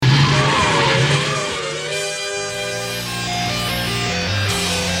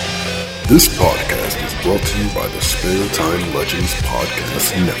This podcast is brought to you by the Spare Time Legends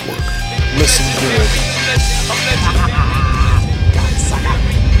Podcast Network. Listen good.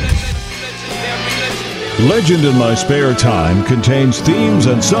 Legend in My Spare Time contains themes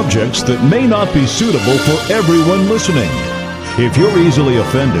and subjects that may not be suitable for everyone listening. If you're easily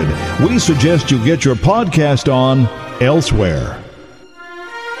offended, we suggest you get your podcast on elsewhere.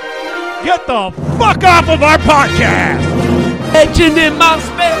 Get the fuck off of our podcast! Legend in My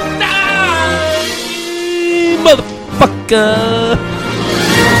Spare Time, motherfucker!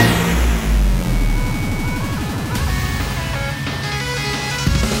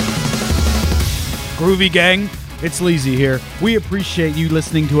 Groovy gang, it's Leezy here. We appreciate you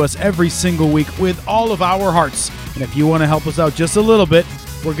listening to us every single week with all of our hearts. And if you want to help us out just a little bit,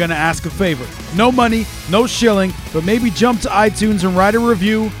 we're going to ask a favor. No money, no shilling, but maybe jump to iTunes and write a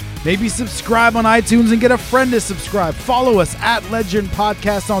review. Maybe subscribe on iTunes and get a friend to subscribe. Follow us at Legend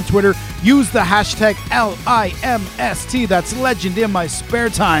Podcast on Twitter. Use the hashtag LIMST. That's Legend in My Spare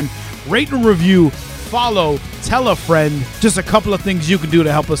Time. Rate and review. Follow. Tell a friend. Just a couple of things you can do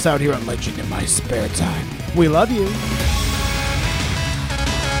to help us out here on Legend in My Spare Time. We love you.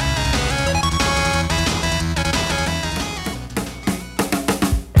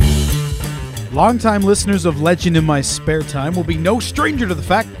 Longtime listeners of Legend in My Spare Time will be no stranger to the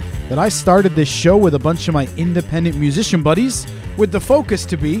fact that I started this show with a bunch of my independent musician buddies with the focus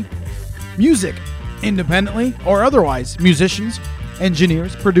to be music, independently or otherwise. Musicians,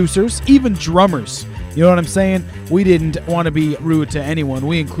 engineers, producers, even drummers. You know what I'm saying? We didn't want to be rude to anyone.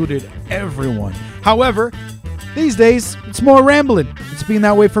 We included everyone. However, these days, it's more rambling. It's been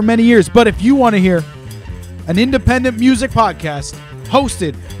that way for many years. But if you want to hear an independent music podcast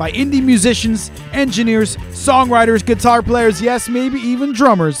hosted by indie musicians, engineers, songwriters, guitar players, yes, maybe even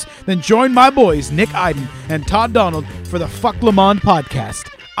drummers, then join my boys Nick Iden and Todd Donald for the Fuck Le Monde podcast.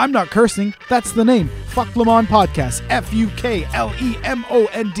 I'm not cursing, that's the name. Fuck Le Monde podcast.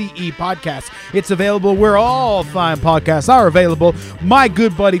 FUKLEMONDE podcast. It's available where all fine podcasts are available. My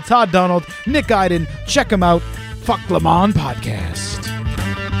good buddy Todd Donald, Nick Iden, check him out. Fuck Le Monde podcast.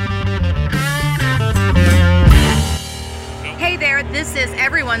 Hey there, this is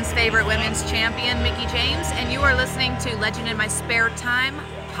everyone's favorite women's champion, Mickie James, and you are listening to Legend in My Spare Time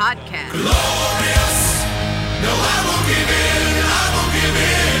podcast. Glorious. No, I won't give in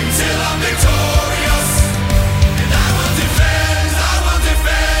till I'm victorious. And I will defend.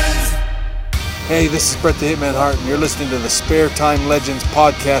 Hey, this is Bret the Hitman Hart, and you're listening to the Spare Time Legends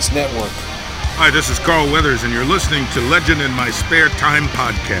Podcast Network. Hi, this is Carl Weathers, and you're listening to Legend in My Spare Time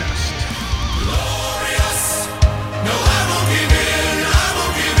podcast. Glorious. No, I won't give in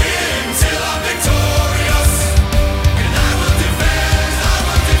till I'm victorious. And I will defend,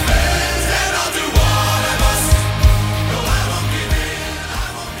 and I'll do what I must. No, I won't give in,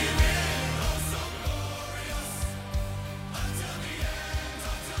 oh, so glorious. Until the end.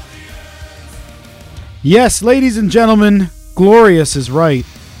 Yes, ladies and gentlemen, glorious is right.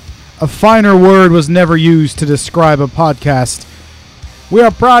 A finer word was never used to describe a podcast. We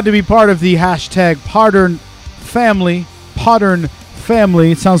are proud to be part of the hashtag Podern Family.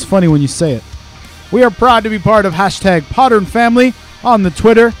 It sounds funny when you say it. We are proud to be part of hashtag Podern Family on the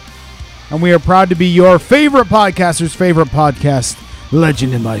Twitter. And we are proud to be your favorite podcaster's favorite podcast,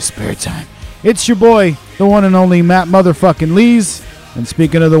 Legend in My Spare Time. It's your boy, the one and only Matt motherfucking Lees. And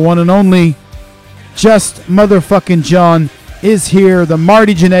speaking of the one and only, just motherfucking John is here. The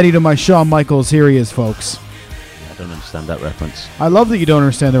Marty Jannetty to my Shawn Michaels. Here he is, folks. I don't understand that reference. I love that you don't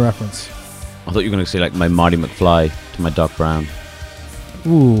understand the reference. I thought you were going to say like my Marty McFly to my Doc Brown.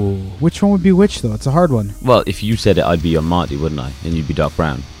 Ooh, which one would be which, though? It's a hard one. Well, if you said it, I'd be your Marty, wouldn't I? And you'd be Doc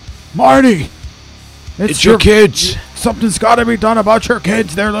Brown. Marty! It's your kids! Something's got to be done about your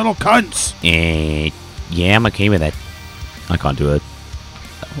kids. They're little cunts. Yeah, I'm okay with it. I can't do it.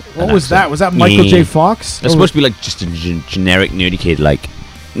 What was that? Was that Michael J. Fox? That's supposed to be like just a generic nerdy kid, like,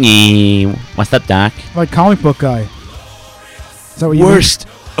 what's that, Doc? Like comic book guy. Is that what you Worst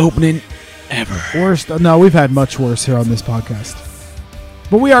opening ever. mean? Worst? No, we've had much worse here on this podcast.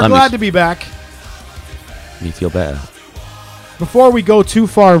 But we are glad to be back. Me feel better. Before we go too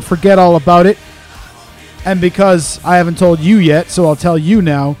far and forget all about it, and because I haven't told you yet, so I'll tell you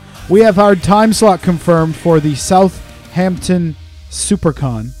now, we have our time slot confirmed for the Southampton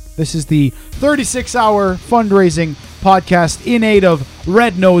SuperCon. This is the 36-hour fundraising podcast in aid of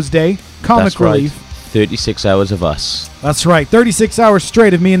Red Nose Day, Comic That's right. Relief. 36 hours of us. That's right. 36 hours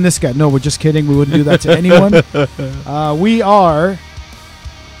straight of me and this guy. No, we're just kidding. We wouldn't do that to anyone. We are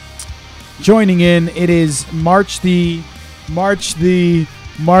joining in. It is March the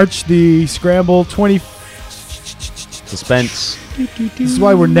Scramble 20. Suspense. This is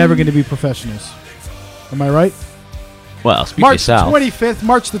why we're never going to be professionals. Am I right? Well, speak for March yourself. 25th,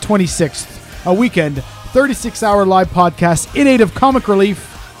 March the 26th, a weekend, 36-hour live podcast in aid of comic relief,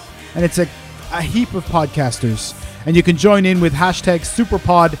 and it's a heap of podcasters. And you can join in with hashtag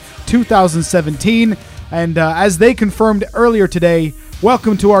SuperPod 2017. And as they confirmed earlier today,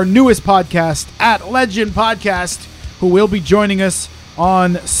 welcome to our newest podcast at Legend Podcast, who will be joining us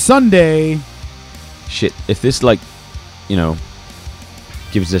on Sunday. Shit, if this,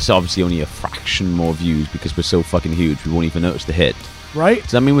 gives us obviously only a fraction more views because we're so fucking huge, we won't even notice the hit. Right?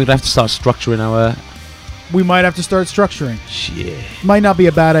 Does that mean we'd have to start structuring our... We might have to start structuring. Shit. Might not be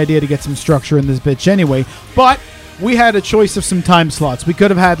a bad idea to get some structure in this bitch anyway, but we had a choice of some time slots. We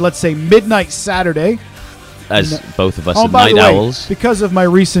could have had, let's say, midnight Saturday. As both of us Oh, are by night the way, owls. because of my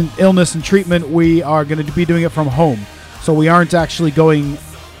recent illness and treatment, we are going to be doing it from home. So we aren't actually going,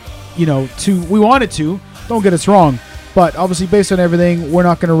 we wanted to. Don't get us wrong. But obviously, based on everything, we're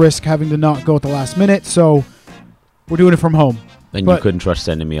not going to risk having to not go at the last minute. So we're doing it from home. And but you couldn't trust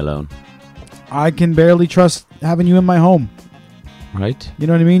sending me alone. I can barely trust having you in my home. Right? You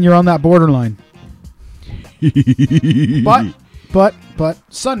know what I mean? You're on that borderline. But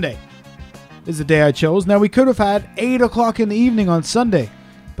Sunday is the day I chose. Now, we could have had 8 o'clock in the evening on Sunday.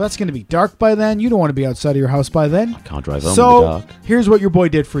 But that's going to be dark by then. You don't want to be outside of your house by then. I can't drive home in the So dark. here's what your boy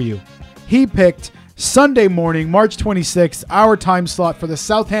did for you. He picked Sunday morning, March 26th. Our time slot for the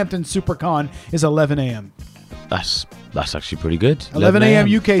Southampton SuperCon is 11 a.m. That's actually pretty good. 11 a.m.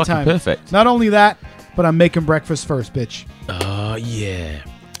 UK Fucking time. Perfect. Not only that, but I'm making breakfast first, bitch. Oh, yeah.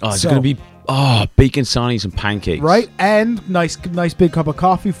 Oh, it's So- going to be... Oh, bacon sarnies and pancakes. Right? And nice big cup of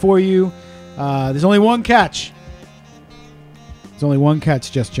coffee for you. There's only one catch. There's only one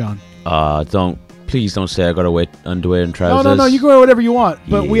catch, Just John. Please don't say I got to wear underwear and trousers. No. You can wear whatever you want.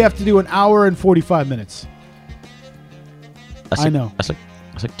 But we Yeah. have to do an hour and 45 minutes. That's I like, know. That's like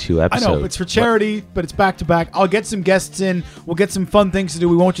 2 episodes. I know it's for charity, but it's back to back. I'll get some guests in. We'll get some fun things to do.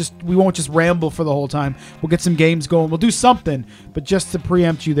 We won't just ramble for the whole time. We'll get some games going. We'll do something. But just to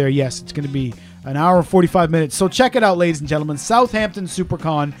preempt you there, yes, it's going to be an hour and 45 minutes. So check it out, ladies and gentlemen. Southampton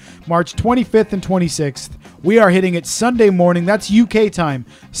SuperCon, March 25th and 26th. We are hitting it Sunday morning. That's UK time.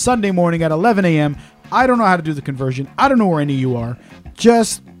 Sunday morning at 11 a.m. I don't know how to do the conversion. I don't know where any of you are.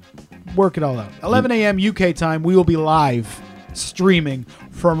 Just work it all out. 11 a.m. UK time. We will be live streaming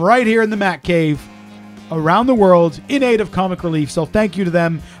from right here in the Mac Cave around the world in aid of comic relief. So thank you to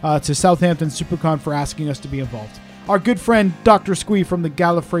them, to Southampton SuperCon, for asking us to be involved. Our good friend Dr. Squee from the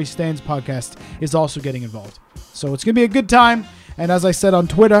Gallifrey Stands podcast is also getting involved. So it's going to be a good time. And as I said on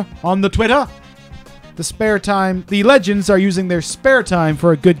Twitter, the spare time, the legends are using their spare time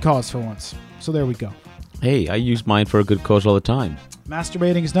for a good cause for once. So there we go. Hey, I use mine for a good cause all the time.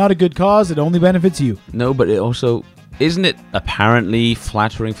 Masturbating is not a good cause. It only benefits you. No, but it also... Isn't it apparently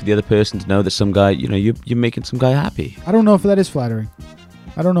flattering for the other person to know that some guy, you're making some guy happy? I don't know if that is flattering.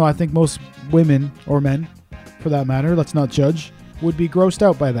 I don't know. I think most women, or men, for that matter, let's not judge, would be grossed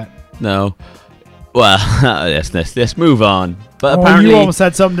out by that. No. Well, let's move on. But Oh, apparently, you almost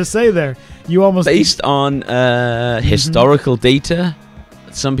had something to say there. You almost... based on historical data,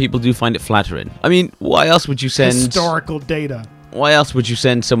 some people do find it flattering. I mean, why else would you send... Historical data. Why else would you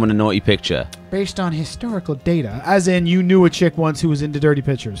send someone a naughty picture? Based on historical data. As in, you knew a chick once who was into dirty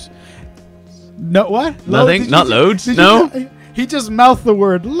pictures. No, what? Nothing? Not loads? No? He just mouthed the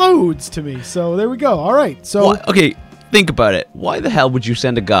word loads to me. So there we go. All right. So What? Okay, think about it. Why the hell would you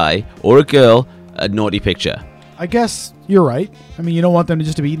send a guy or a girl a naughty picture? I guess you're right. I mean, you don't want them to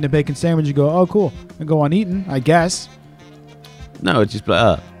just be eating a bacon sandwich and go, oh, cool, and go on eating, I guess. No, it's just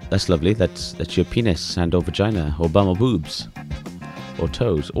like, that's lovely. That's your penis and or vagina or bum or boobs or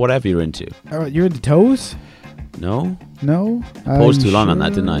toes or whatever you're into. You're into toes? No? No? Paused Are you too long on that,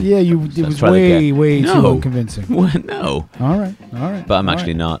 didn't I? Yeah, it Let's was try that way again. too No. unconvincing. What? No. All right. But I'm all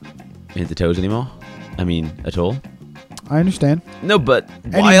actually right. not into toes anymore. I mean, at all. I understand. No, but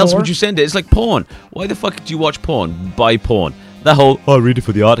why else would you send it? It's like porn. Why the fuck do you watch porn? Buy porn. That whole, I read it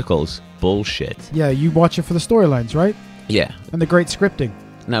for the articles. Bullshit. Yeah, you watch it for the storylines, right? Yeah. And the great scripting.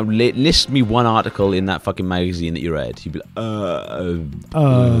 Now, list me one article in that fucking magazine that you read. You'd be like,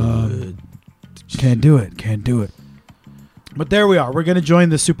 Can't do it. But there we are. We're going to join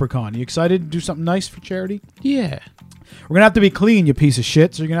the SuperCon. You excited to do something nice for charity? yeah. We're going to have to be clean, you piece of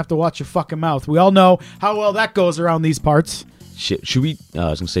shit, so you're going to have to watch your fucking mouth. We all know how well that goes around these parts. Shit, should we, I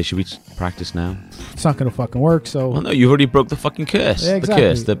was going to say, should we practice now? It's not going to fucking work, so... Well, no, you already broke the fucking curse. Yeah,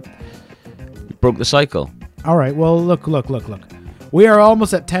 exactly. The curse. You broke the cycle. All right, well, look. We are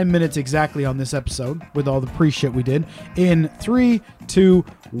almost at 10 minutes exactly on this episode with all the pre-shit we did. In 3, 2,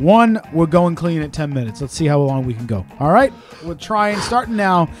 1, we're going clean at 10 minutes. Let's see how long we can go. All right? We'll try and starting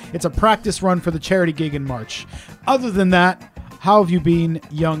now. It's a practice run for the charity gig in March. Other than that, how have you been,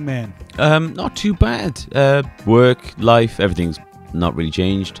 young man? Not too bad. Work, life, everything's not really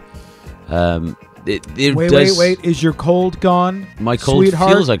changed. Wait. Is your cold gone? My cold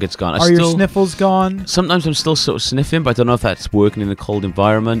sweetheart? feels like it's gone. Are your sniffles gone? Sometimes I'm still sort of sniffing, but I don't know if that's working in a cold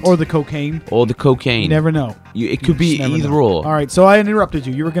environment. Or the cocaine? You never know. It could be either or. All right, so I interrupted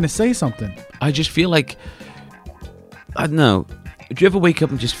you. You were going to say something. I just feel like, I don't know. Do you ever wake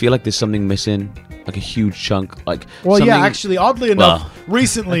up and just feel like there's something missing? Like a huge chunk? Actually, oddly enough,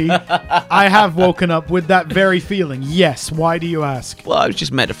 recently, I have woken up with that very feeling. Yes, why do you ask? Well, I was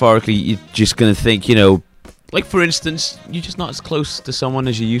just metaphorically, you're just going to think, like for instance, you're just not as close to someone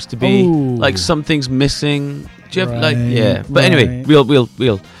as you used to be. Ooh. Like something's missing. Do you have, Right, But anyway, right.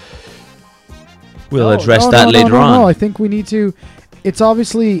 we'll address that later on. No, I think we need to. It's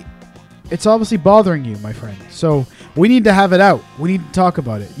obviously bothering you, my friend. So we need to have it out. We need to talk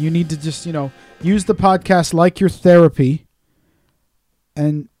about it. You need to just, use the podcast like your therapy,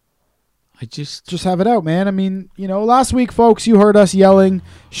 and I just have it out, man. I mean, last week, folks, you heard us yelling,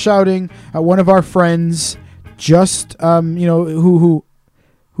 shouting at one of our friends, just who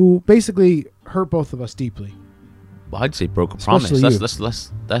basically hurt both of us deeply. Well, I'd say broke a promise. Especially you.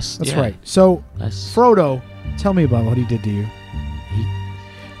 That's right. So, That's- Frodo, tell me about what he did to you.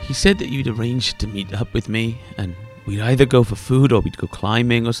 He said that you'd arranged to meet up with me, and we'd either go for food or we'd go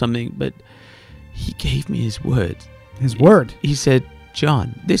climbing or something, but he gave me his word. His word? He said,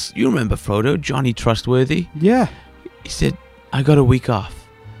 John, you remember Frodo, Johnny Trustworthy? Yeah. He said, I got a week off.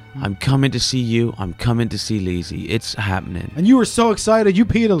 I'm coming to see you. I'm coming to see Lizzie. It's happening. And you were so excited, you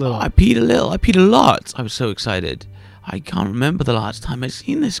peed a little. I peed a little. I peed a lot. I was so excited. I can't remember the last time I'd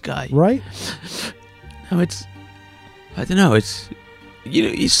seen this guy. Right? No, I don't know.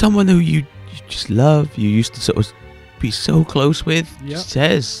 He's someone who you just love. You used to sort of be so close with. Yep.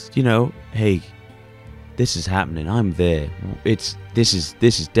 Says, hey, this is happening. I'm there. This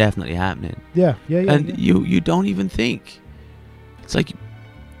is definitely happening. Yeah. And you don't even think. It's like,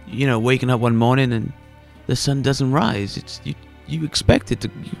 waking up one morning and the sun doesn't rise. It's you expect it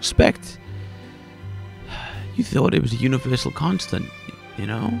to. You thought it was a universal constant,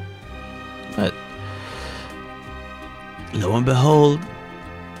 but lo and behold,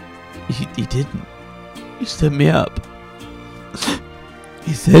 he didn't. He stood me up.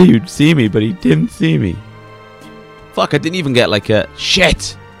 He said he'd see me, but he didn't see me. Fuck, I didn't even get like a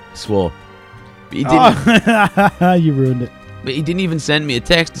shit. I swore. But he didn't. You ruined it. But he didn't even send me a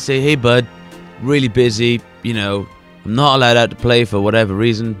text to say, hey bud, really busy, I'm not allowed out to play for whatever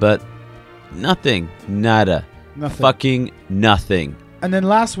reason, but nothing. Nada. Nothing. Fucking nothing. And then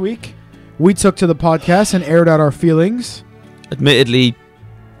last week, we took to the podcast and aired out our feelings. Admittedly,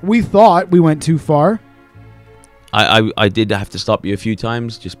 we thought we went too far. I did have to stop you a few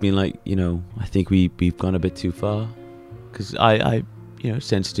times, just being like, I think we've gone a bit too far. Because I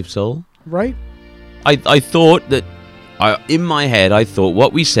sensitive soul. Right? I thought that, in my head, I thought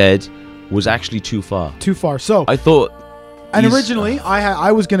what we said was actually too far. Too far. So I thought... And originally,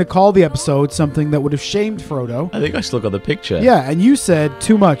 I was going to call the episode something that would have shamed Frodo. I think I still got the picture. Yeah, and you said,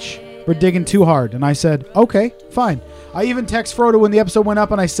 too much. We're digging too hard. And I said, okay, fine. I even text Frodo when the episode went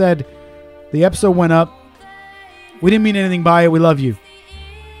up, and I said, the episode went up. We didn't mean anything by it. We love you.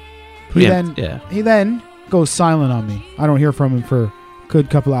 He then goes silent on me. I don't hear from him for a good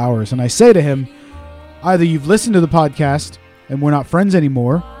couple of hours. And I say to him, either you've listened to the podcast and we're not friends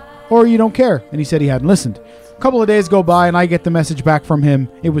anymore, or you don't care. And he said he hadn't listened. A couple of days go by and I get the message back from him.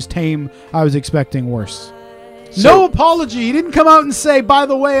 It was tame. I was expecting worse. No apology. He didn't come out and say, by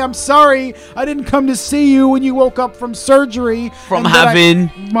the way, I'm sorry. I didn't come to see you when you woke up from surgery. From having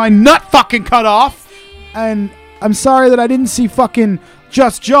my nut fucking cut off. And I'm sorry that I didn't see fucking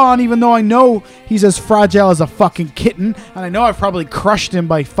Just John, even though I know he's as fragile as a fucking kitten. And I know I've probably crushed him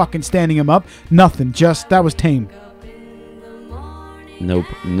by fucking standing him up. Nothing. Just, that was tame. Nope,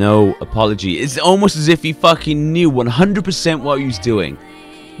 no apology. It's almost as if he fucking knew 100% what he was doing.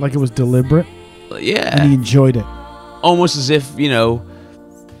 Like it was deliberate? Yeah. And he enjoyed it. Almost as if, he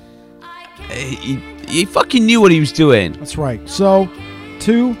fucking knew what he was doing. That's right. So,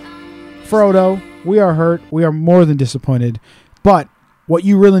 to Frodo, we are hurt. We are more than disappointed. But what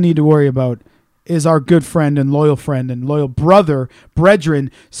you really need to worry about is our good friend and loyal brother,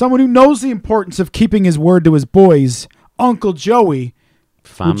 brethren, someone who knows the importance of keeping his word to his boys, Uncle Joey.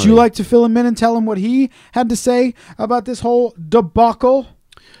 Family. Would you like to fill him in and tell him what he had to say about this whole debacle?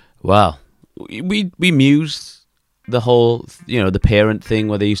 Well, we mused the whole, the parent thing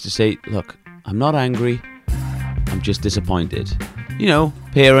where they used to say, look, I'm not angry, I'm just disappointed.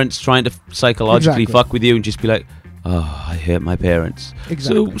 Parents trying to psychologically fuck with you and just be like, oh, I hate my parents.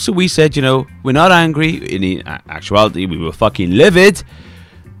 Exactly. So we said, we're not angry. In actuality, we were fucking livid.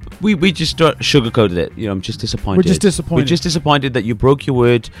 We just sugarcoated it. I'm just disappointed. We're just disappointed. We're just disappointed that you broke your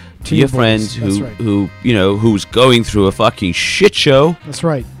word to your your friend boys. That's right. who's going through a fucking shit show. That's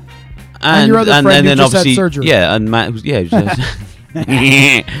right. And your other friend who just had surgery. Yeah, and Matt, he's trying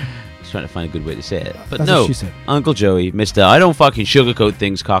to find a good way to say it. But That's no, what she said. Uncle Joey, Mr. I don't fucking sugarcoat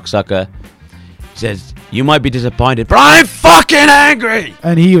things, cocksucker, says, you might be disappointed, but I'm fucking angry!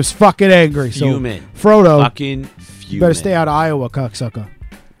 And he was fucking angry. So Fuming. Frodo, Fucking fuming. you better stay out of Iowa, cocksucker.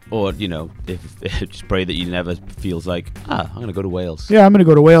 Or, if just pray that you never feels like, I'm going to go to Wales. Yeah, I'm going to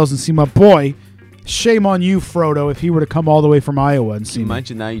go to Wales and see my boy. Shame on you, Frodo, if he were to come all the way from Iowa and see me.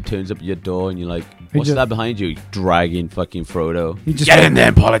 Imagine now he turns up at your door and you're like, what's that behind you? Dragging fucking Frodo. He just Get in there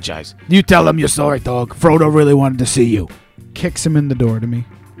and apologize. You tell him you're sorry, dog. Frodo really wanted to see you. Kicks him in the door to me.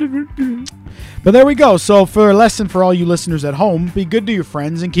 But there we go. So for a lesson for all you listeners at home, be good to your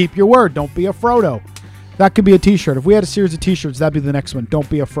friends and keep your word. Don't be a Frodo. That could be a t-shirt. If we had a series of t-shirts, that'd be the next one. Don't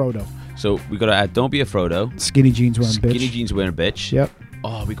be a Frodo. So we got to add, don't be a Frodo. Skinny jeans wearing bitch. Skinny jeans wearing bitch. Yep.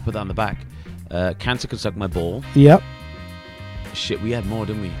 Oh, we could put that on the back. Cancer can suck my ball. Yep. Shit, we had more,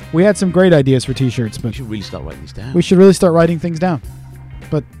 didn't we? We had some great ideas for t-shirts, We but should really start writing these down. we should really start writing things down.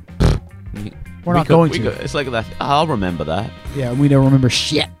 But we're not going to. It's like that. I'll remember that. Yeah, we don't remember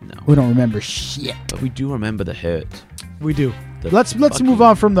shit. No. We don't remember shit. But we do remember the hurt. We do. The Let's fucking- move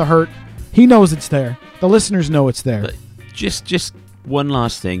on from the hurt. He knows it's there. The listeners know it's there. But just one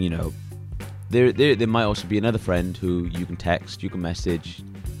last thing, there might also be another friend who you can text, you can message.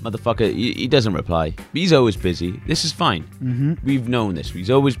 Motherfucker, he doesn't reply. He's always busy. This is fine. Mm-hmm. We've known this.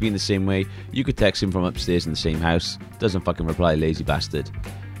 He's always been the same way. You could text him from upstairs in the same house. Doesn't fucking reply, lazy bastard.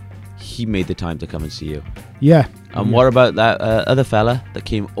 He made the time to come and see you. Yeah. And what about that other fella that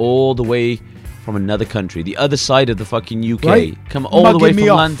came all the way from another country, the other side of the fucking UK, Right. come all the way Mugging me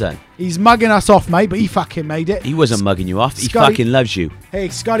from off. London? He's mugging us off, mate, but he fucking made it. He wasn't mugging you off. He Scotty- fucking loves you. Hey,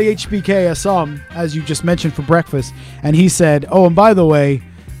 Scotty HBK, I saw him, as you just mentioned, for breakfast, and he said, oh, and by the way,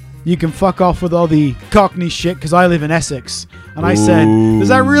 you can fuck off with all the Cockney shit because I live in Essex. And I said, does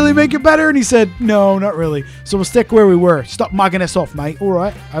that really make it better? And he said, no, not really. So we'll stick where we were. Stop mugging us off, mate. All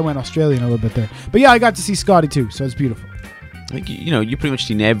right. I went Australian a little bit there. But yeah, I got to see Scotty too, so it's beautiful. I think, you pretty much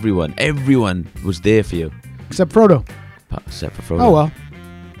seen everyone. Everyone was there for you. Except Frodo. Except for Frodo. Oh, well.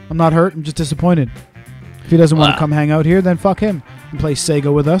 I'm not hurt. I'm just disappointed. If he doesn't want to come hang out here, then fuck him and play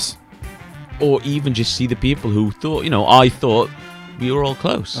Sega with us. Or even just see the people who thought, I thought we were all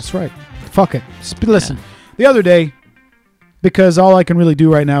close. That's right. Fuck it. Listen, the other day, because all I can really do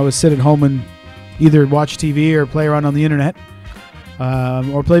right now is sit at home and either watch TV or play around on the internet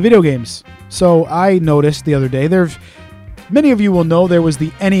or play video games. So I noticed the other day, many of you will know there was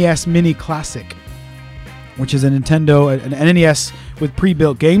the NES Mini Classic, which is a Nintendo, an NES with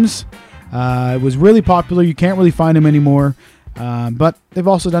pre-built games. It was really popular. You can't really find them anymore. But they've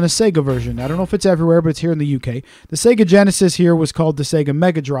also done a Sega version. I don't know if it's everywhere, but it's here in the UK. The Sega Genesis here was called the Sega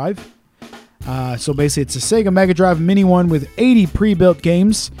Mega Drive. So basically, it's a Sega Mega Drive Mini one with 80 pre-built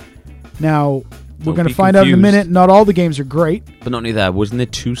games. Now, we're going to find out in a minute. Not all the games are great. But not only that, wasn't there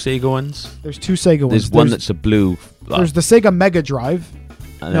two Sega ones? There's two Sega ones. There's one that's a blue. There's the Sega Mega Drive.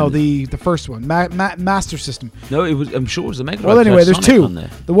 and No, then- the first one, Master System. No, it was. I'm sure it was the Mega Drive. Well, anyway, It had there's Sonic two. on there.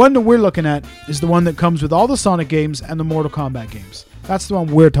 The one that we're looking at is the one that comes with all the Sonic games and the Mortal Kombat games. That's the one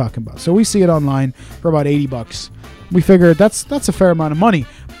we're talking about. So we see it online for about $80. We figure that's a fair amount of money.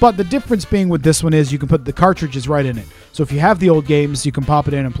 But the difference being with this one is you can put the cartridges right in it. So if you have the old games, you can pop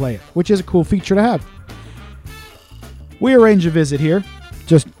it in and play it, which is a cool feature to have. We arrange a visit here.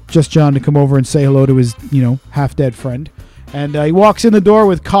 Just John to come over and say hello to his, half-dead friend. And he walks in the door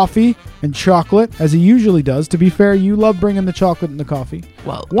with coffee and chocolate, as he usually does. To be fair, you love bringing the chocolate and the coffee.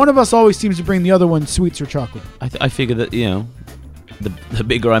 Well, One of us always seems to bring the other one sweets or chocolate. I figure that the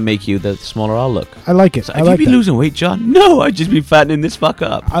bigger I make you, the smaller I'll look. I like it. So I have like you been that. losing weight, John? No, I've just been fattening this fuck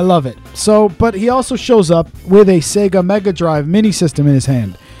up. I love it. So, but he also shows up with a Sega Mega Drive mini system in his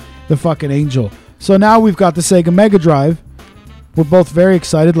hand. The fucking angel. So now we've got the Sega Mega Drive. We're both very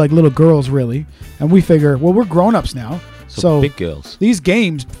excited, like little girls, really. And we figure, well, we're grown-ups now. So big girls. These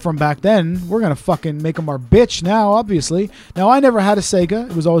games from back then, we're going to fucking make them our bitch now, obviously. Now, I never had a Sega.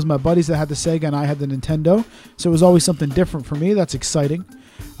 It was always my buddies that had the Sega, and I had the Nintendo. So it was always something different for me. That's exciting.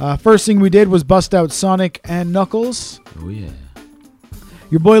 First thing we did was bust out Sonic and Knuckles. Oh, yeah.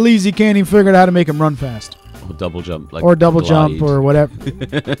 Your boy Leezy can't even figure out how to make him run fast. Or double jump. Or double glide. jump or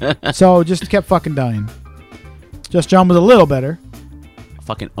whatever. So just kept fucking dying. Just John was a little better. I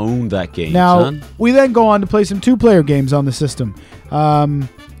fucking owned that game, Now, son. we then go on to play some 2-player games on the system.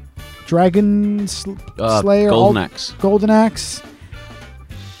 Dragon Slayer? Golden Axe. Golden Axe.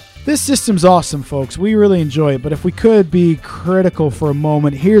 This system's awesome, folks. We really enjoy it, but if we could be critical for a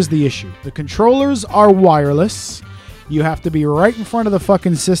moment, here's the issue. The controllers are wireless. You have to be right in front of the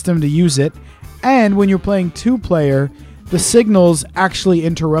fucking system to use it. And when you're playing 2-player, the signals actually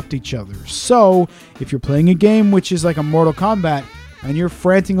interrupt each other. So, if you're playing a game which is like a Mortal Kombat, and you're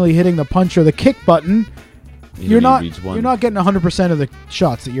frantically hitting the punch or the kick button, you're not getting 100% of the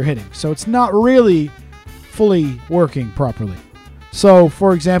shots that you're hitting. So it's not really fully working properly. So,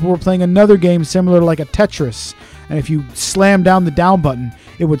 for example, we're playing another game similar to like a Tetris, and if you slam down the down button,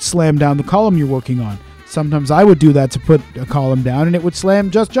 it would slam down the column you're working on. Sometimes I would do that to put a column down, and it would slam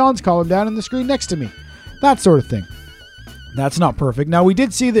Just John's column down in the screen next to me. That sort of thing. That's not perfect. Now, we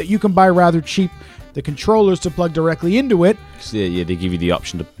did see that you can buy rather cheap the controllers to plug directly into it. Yeah, they give you the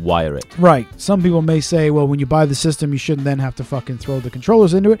option to wire it. Right. Some people may say, well, when you buy the system, you shouldn't then have to fucking throw the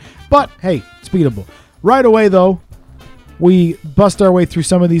controllers into it. But, hey, it's beatable. Right away, though, we bust our way through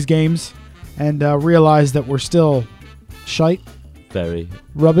some of these games and realize that we're still shite. Very.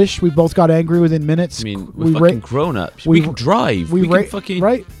 Rubbish. We both got angry within minutes. I mean, we're fucking grown-ups. We can drive. We can fucking...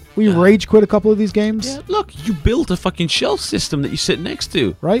 Right? We rage quit a couple of these games. Yeah, look, you built a fucking shelf system that you sit next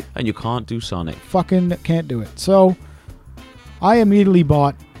to. Right? And you can't do Sonic. Fucking can't do it. So, I immediately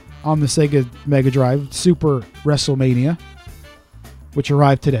bought on the Sega Mega Drive Super WrestleMania, which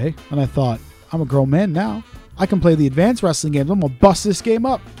arrived today. And I thought, I'm a grown man now. I can play the advanced wrestling games. I'm going to bust this game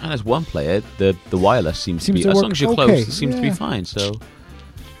up. And as one player, the wireless seems to be, as long as you're close, it seems to be fine. So,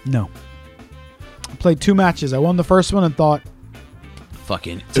 no. I played 2 matches. I won the first one and thought,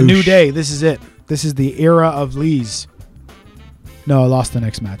 fucking it's a new day. This is it. This is the era of Lee's. No, I lost the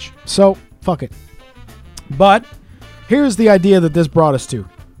next match. So, fuck it. But, here's the idea that this brought us to.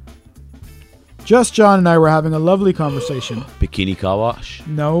 Just John and I were having a lovely conversation. Bikini car wash?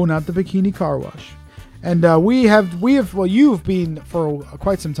 No, not the bikini car wash. And you've been for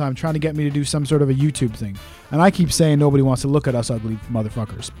quite some time trying to get me to do some sort of a YouTube thing. And I keep saying nobody wants to look at us ugly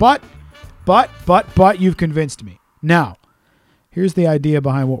motherfuckers. But you've convinced me. Now, here's the idea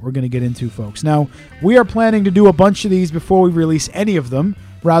behind what we're going to get into, folks. Now, we are planning to do a bunch of these before we release any of them,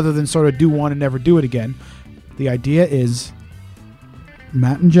 rather than sort of do one and never do it again. The idea is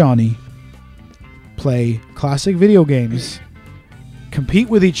Matt and Johnny play classic video games, compete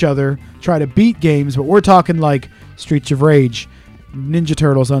with each other, try to beat games, but we're talking like Streets of Rage, Ninja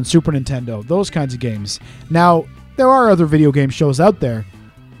Turtles on Super Nintendo, those kinds of games. Now, there are other video game shows out there,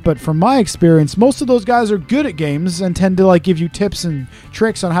 but from my experience, most of those guys are good at games and tend to like give you tips and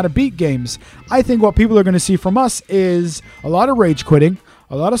tricks on how to beat games. I think what people are going to see from us is a lot of rage quitting,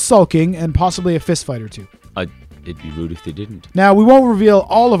 a lot of sulking, and possibly a fist fight or two. It'd be rude if they didn't. Now, we won't reveal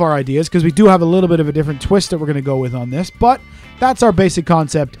all of our ideas because we do have a little bit of a different twist that we're going to go with on this, but that's our basic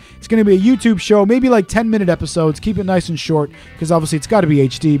concept. It's going to be a YouTube show, maybe like 10-minute episodes. Keep it nice and short because obviously it's got to be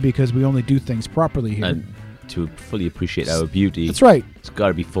HD because we only do things properly here. And to fully appreciate our beauty, that's right. It's got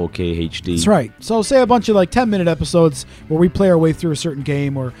to be 4K HD. That's right. So say a bunch of like 10-minute episodes where we play our way through a certain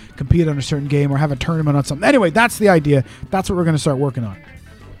game or compete on a certain game or have a tournament on something. Anyway, that's the idea. That's what we're going to start working on.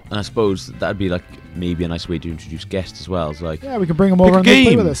 And I suppose that'd be like maybe a nice way to introduce guests as well. It's like, yeah, we can bring them over and they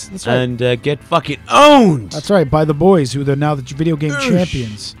play with us. That's right. And get fucking owned. That's right, by the boys who are now the video game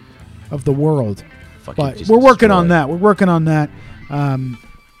champions of the world. Fucking but we're working on that. We're working on that.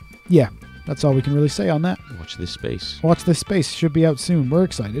 Yeah, that's all we can really say on that. Watch this space. Watch this space. Should be out soon. We're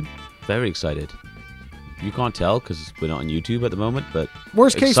excited. Very excited. You can't tell because we're not on YouTube at the moment, but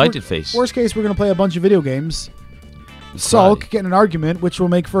worst case, we're going to play a bunch of video games. Sulk, get in an argument, which will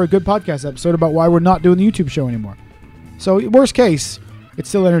make for a good podcast episode about why we're not doing the YouTube show anymore. So, worst case, it's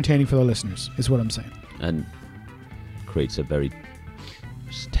still entertaining for the listeners, is what I'm saying. And creates a very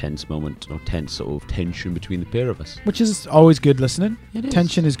tense moment, or tense sort of tension between the pair of us. Which is always good listening.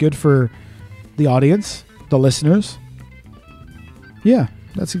 Tension is good for the audience, the listeners. Yeah,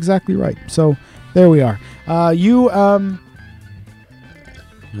 that's exactly right. So, there we are. I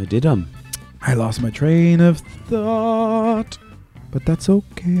did, I lost my train of thought, but that's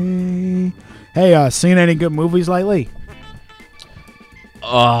okay. Hey, seen any good movies lately?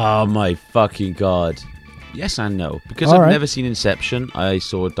 Oh my fucking god. Yes and no. Because I've never seen Inception, I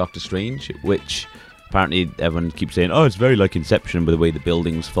saw Doctor Strange, which apparently everyone keeps saying, oh, it's very like Inception with the way the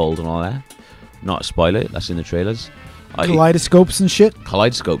buildings fold and all that. Not a spoiler, that's in the trailers. Kaleidoscopes and shit?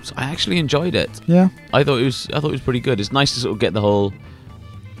 Kaleidoscopes. I actually enjoyed it. Yeah. I thought it was pretty good. It's nice to sort of get the whole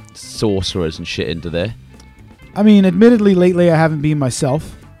sorcerers and shit into there. I mean, admittedly, lately I haven't been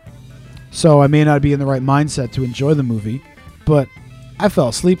myself. So I may not be in the right mindset to enjoy the movie, but I fell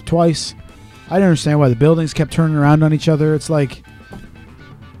asleep twice. I didn't understand why the buildings kept turning around on each other. It's like,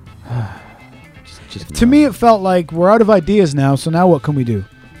 to me, it felt like we're out of ideas now, so now what can we do?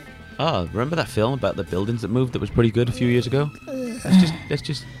 Oh, remember that film about the buildings that moved that was pretty good a few years ago? Let's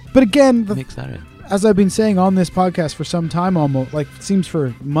just But again, mix that in. as I've been saying on this podcast for some time, almost like it seems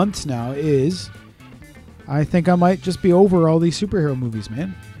for months now, is I think I might just be over all these superhero movies,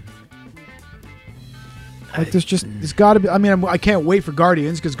 man. Like there's got to be. I mean, I can't wait for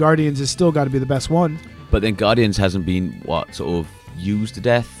Guardians because Guardians has still got to be the best one. But then Guardians hasn't been sort of used to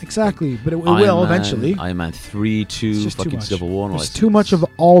death. Exactly, but it will eventually. Iron Man 3, 2, fucking Civil War. And all There's that. too much of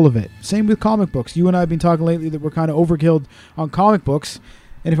all of it. Same with comic books. You and I have been talking lately that we're kind of overkilled on comic books,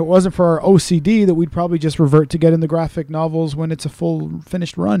 and if it wasn't for our OCD, that we'd probably just revert to getting the graphic novels when it's a full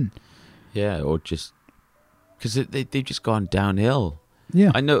finished run. Yeah, or just because they've just gone downhill.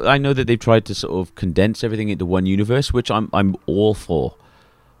 Yeah, I know that they've tried to sort of condense everything into one universe, which I'm all for.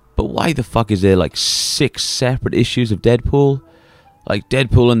 But why the fuck is there like 6 separate issues of Deadpool? Like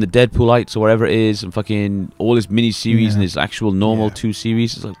Deadpool and the Deadpoolites or whatever it is, and fucking all his mini-series and his actual normal 2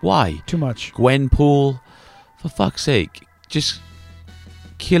 series. It's like, why? Too much. Gwenpool, for fuck's sake. Just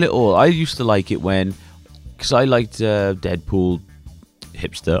kill it all. I used to like it when, because I liked Deadpool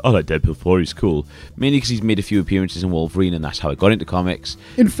hipster. I like Deadpool 4, he's cool. Mainly because he's made a few appearances in Wolverine, and that's how I got into comics.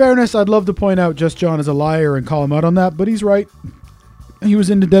 In fairness, I'd love to point out Just John is a liar and call him out on that, but he's right. He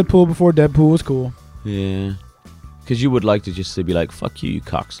was into Deadpool before Deadpool was cool. Yeah. Because you would like to just be like, fuck you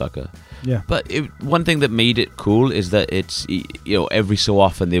cocksucker. Yeah. But one thing that made it cool is that it's, every so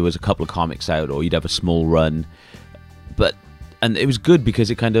often there was a couple of comics out, or you'd have a small run. And it was good because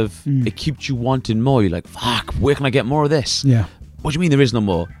it kind of, it keeps you wanting more. You're like, fuck, where can I get more of this? Yeah. What do you mean there is no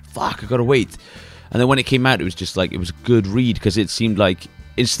more? Fuck, I gotta wait. And then when it came out, it was just like, it was a good read because it seemed like,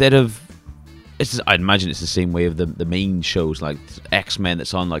 instead of, I'd imagine it's the same way of the main shows, like X-Men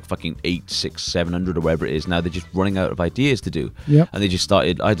that's on like fucking 8, 6, 700 or whatever it is. Now they're just running out of ideas to do. Yep. And they just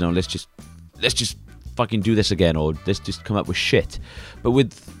started, I don't know, let's just fucking do this again, or let's just come up with shit. But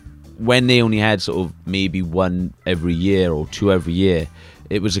when they only had sort of maybe 1 every year or 2 every year,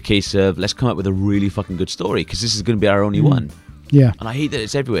 it was a case of, let's come up with a really fucking good story because this is going to be our only one. Yeah. And I hate that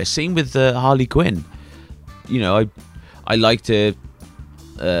it's everywhere. Same with Harley Quinn. I like to...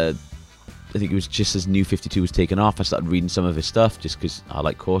 I think it was just as New 52 was taken off, I started reading some of his stuff just because I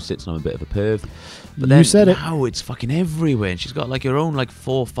like corsets and I'm a bit of a perv. But then now it's fucking everywhere, and she's got like her own like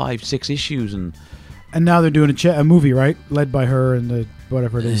 4, 5, 6 issues, and now they're doing a movie, right? Led by her and the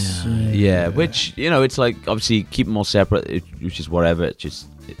whatever it is. Yeah, which it's like obviously keep them all separate, which is whatever. It's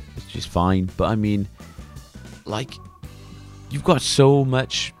just fine. But I mean, like, you've got so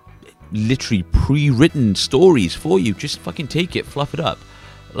much literally pre-written stories for you. Just fucking take it, fluff it up,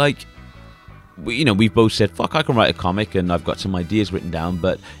 like. We've both said, fuck, I can write a comic and I've got some ideas written down,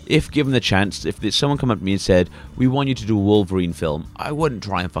 but if given the chance, if there's someone come up to me and said, we want you to do a Wolverine film, I wouldn't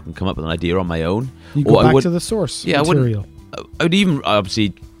try and fucking come up with an idea on my own. You go back to the source material. I would even,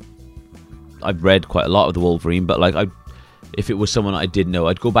 obviously, I've read quite a lot of the Wolverine, but like, if it was someone I did know,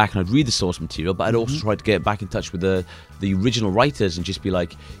 I'd go back and I'd read the source material, but I'd also try to get back in touch with the original writers and just be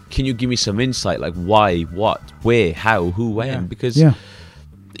like, can you give me some insight, like why, what, where, how, who, when, because...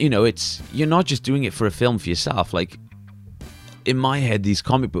 you're not just doing it for a film for yourself. Like, in my head, these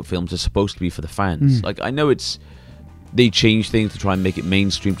comic book films are supposed to be for the fans. Like, I know they change things to try and make it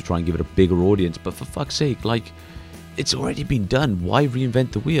mainstream, to try and give it a bigger audience, but for fuck's sake, like, it's already been done. Why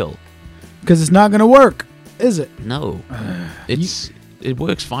reinvent the wheel? Because it's not going to work, is it? No. It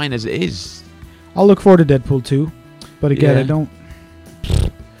works fine as it is. I'll look forward to Deadpool 2, but again, I don't...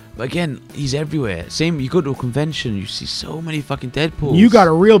 Again, he's everywhere. Same, you go to a convention, you see so many fucking Deadpools. You got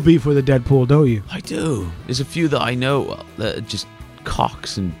a real beef with a Deadpool, don't you? I do. There's a few that I know that are just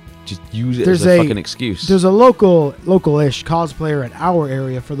cocks and just use it as a fucking excuse. There's a local-ish cosplayer in our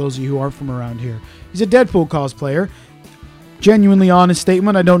area, for those of you who aren't from around here. He's a Deadpool cosplayer. Genuinely honest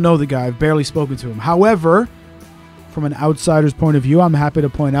statement, I don't know the guy. I've barely spoken to him. However, from an outsider's point of view, I'm happy to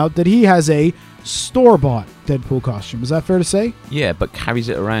point out that he has a store-bought Deadpool costume. Is that fair to say? Yeah, but carries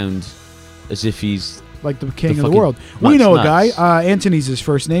it around as if he's like the king of the world. We know a guy, Anthony's his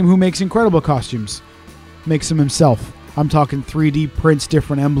first name, who makes incredible costumes. Makes them himself. I'm talking 3D prints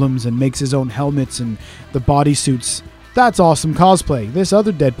different emblems and makes his own helmets and the bodysuits. That's awesome cosplay. This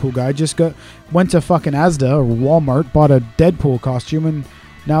other Deadpool guy just went to fucking Asda or Walmart, bought a Deadpool costume, and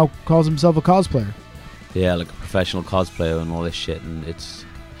now calls himself a cosplayer. Yeah, like a professional cosplayer and all this shit, and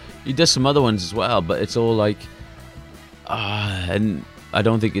he does some other ones as well, but it's all like, and I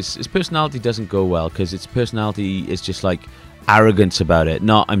don't think his personality doesn't go well, because its personality is just like, arrogance about it.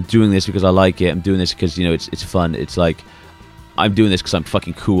 Not I'm doing this because I like it. I'm doing this because it's fun. It's like I'm doing this because I'm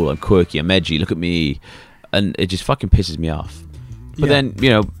fucking cool. I'm quirky. I'm edgy. Look at me, and it just fucking pisses me off. But then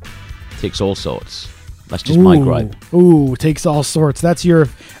takes all sorts. That's just my gripe. Ooh, takes all sorts. That's your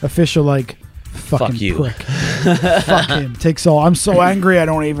official fucking Fuck you. prick. Fuck him. Takes all. I'm so angry I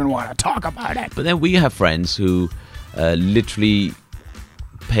don't even want to talk about it. But then we have friends who literally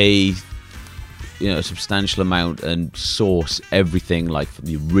pay a substantial amount and source everything, like from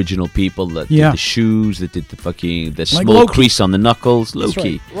the original people that did the shoes, that did the small Loki. crease on the knuckles. That's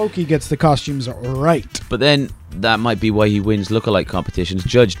Loki. right. Loki gets the costumes right. But then that might be why he wins lookalike competitions,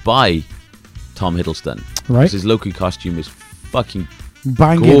 judged by Tom Hiddleston. Right. Because his Loki costume is fucking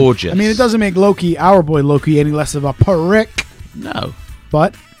Banging. gorgeous. I mean, it doesn't make Loki, our boy Loki, any less of a prick. No.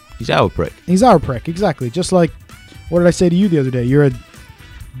 But He's our prick. he's our prick, exactly. Just like, what did I say to you the other day? You're a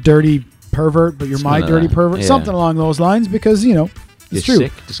dirty pervert, but you're my Something like dirty that. pervert. Yeah. Something along those lines, because, it's You're true.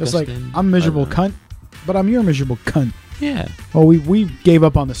 sick, Just like, disgusting. I'm a miserable I don't know. cunt, but I'm your miserable cunt. Yeah. Oh, we gave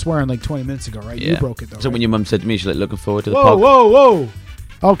up on the swearing like 20 minutes ago, right? You Yeah. broke it, though, So right? when your mum said to me, she's like, looking forward to the Whoa.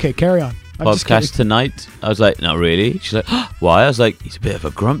 Okay, carry on. I'm just podcast kidding. tonight. I was like, not really. She's like, why? I was like, he's a bit of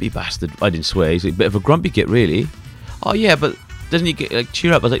a grumpy bastard. I didn't swear. He's a bit of a grumpy git, really. Oh, yeah, but doesn't he get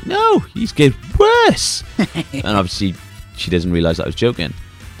cheer up? I was like, no, he's getting worse. And obviously, she doesn't realise that I was joking.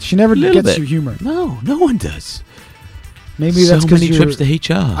 She never Little gets bit. your humor. No one does. Maybe so that's because many trips to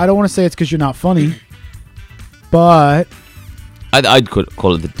HR. I don't want to say it's because you're not funny, but I'd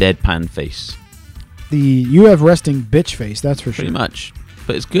call it the deadpan face, you have resting bitch face. That's for sure. pretty much.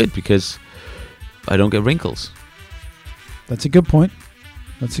 But it's good because I don't get wrinkles. That's a good point.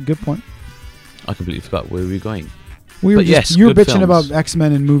 I completely forgot where we were going. We were But just yes, you were good bitching films. about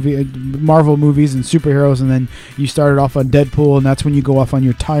X-Men and Marvel movies and superheroes, and then you started off on Deadpool, and that's when you go off on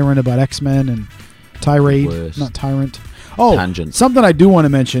your tirade about X-Men and tirade, Worst. not tyrant. Oh, Tangent. something I do want to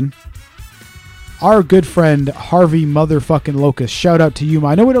mention. Our good friend Harvey motherfucking Locust. Shout out to you.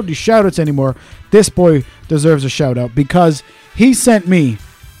 I know we don't do shout outs anymore. This boy deserves a shout out because he sent me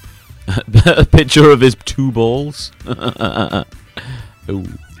A picture of his two balls. Ooh.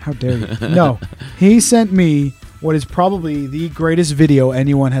 How dare you? No. He sent me what is probably the greatest video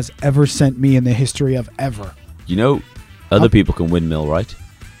anyone has ever sent me in the history of ever. Other people can windmill, right?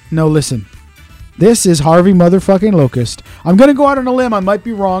 No, listen. This is Harvey motherfucking Locust. I'm going to go out on a limb. I might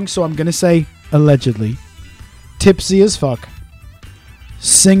be wrong, so I'm going to say allegedly. Tipsy as fuck.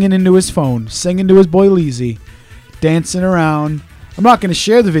 Singing into his phone. Singing to his boy Leezy. Dancing around. I'm not going to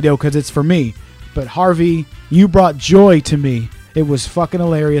share the video because it's for me. But Harvey, you brought joy to me. It was fucking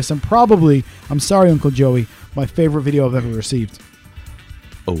hilarious. And probably, I'm sorry, Uncle Joey, my favorite video I've ever received.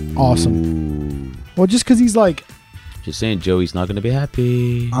 Oh. Awesome. Well, just because he's like, Just saying, Joey's not going to be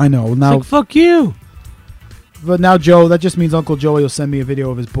happy. I know. It's Now, like, fuck you. but now, Joe, that just means Uncle Joey will send me a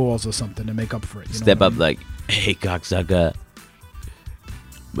video of his balls or something to make up for it. You know Step what I up mean? like, hey, cocksucker.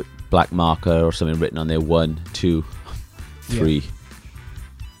 With black marker or something written on there. 1, 2, 3.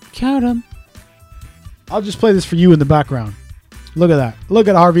 Count them. I'll just play this for you in the background. Look at that. Look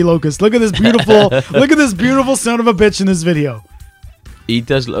at Harvey Locust. Look at this beautiful, look at this beautiful son of a bitch in this video. He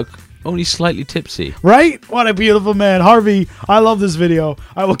does look only slightly tipsy. Right? What a beautiful man. Harvey, I love this video.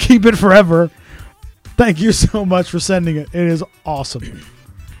 I will keep it forever. Thank you so much for sending it. It is awesome.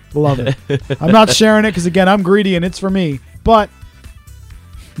 Love it. I'm not sharing it because, again, I'm greedy and it's for me. But,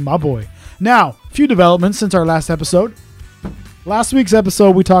 my boy. Now, a few developments since our last episode. Last week's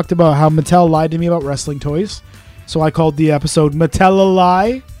episode, we talked about how Mattel lied to me about wrestling toys. So I called the episode Mattel a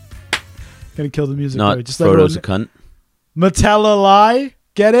Lie. Gonna kill the music. Not there. Just Frodo's a cunt. Mattel a Lie.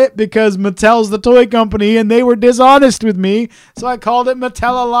 Get it? Because Mattel's the toy company and they were dishonest with me. So I called it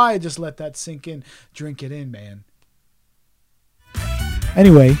Mattel a Lie. Just let that sink in. Drink it in, man.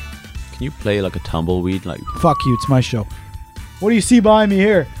 Anyway, Can you play like a tumbleweed? Like, fuck you. It's my show. What do you see behind me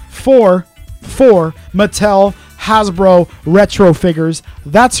here? Four Mattel Hasbro retro figures.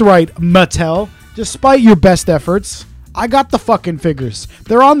 That's right, Mattel. Despite your best efforts, I got the fucking figures.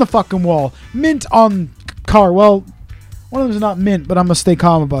 They're on the fucking wall. Mint on car. Well, one of them's not mint, but I'm going to stay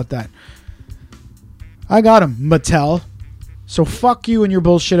calm about that. I got them, Mattel. So fuck you and your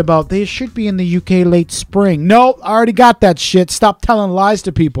bullshit about they should be in the UK late spring. No, I already got that shit. Stop telling lies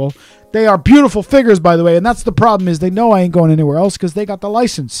to people. They are beautiful figures, by the way, and that's the problem is they know I ain't going anywhere else because they got the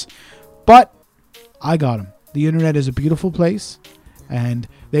license. But I got them. The internet is a beautiful place, and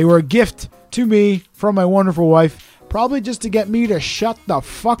they were a gift to me from my wonderful wife, probably just to get me to shut the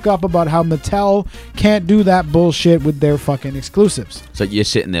fuck up about how Mattel can't do that bullshit with their fucking exclusives. it's like you're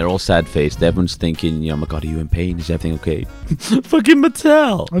sitting there all sad-faced. Everyone's thinking, oh my God, are you in pain? Is everything okay? Fucking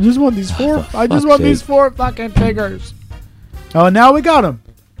Mattel. I just want these four. for I just fuck's want these sake. 4 fucking figures. Oh, now we got them.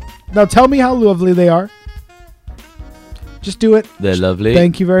 Now tell me how lovely they are. Just do it. They're lovely.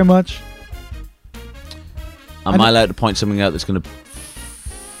 Thank you very much. Am I allowed to point something out that's going to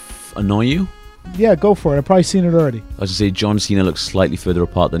annoy you? Yeah, go for it. I've probably seen it already. I was going to say John Cena looks slightly further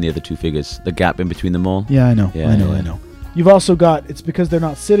apart than the other two figures. The gap in between them all. Yeah, I know. Yeah, I know. yeah. I know. You've also got, it's because they're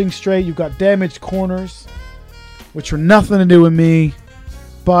not sitting straight. You've got damaged corners, which are nothing to do with me.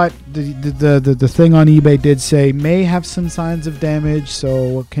 But the thing on eBay did say may have some signs of damage. So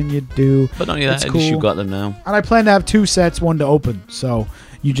what can you do? But not only that, It's at least cool. you got them now. And I plan to have 2 sets, one to open. So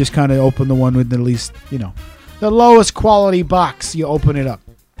you just kind of open the one with the least, the lowest quality box. You open it up.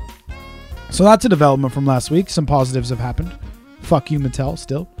 So that's a development from last week. Some positives have happened. Fuck you, Mattel,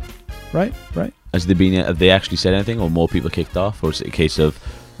 still. Right? Have they actually said anything, or more people kicked off, or is it a case of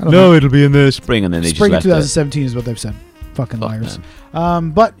I don't know. it'll be in the spring, and then they Spring of just left 2017 is what they've said. Fucking Fuck liars.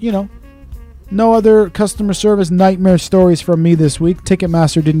 them. But, no other customer service nightmare stories from me this week.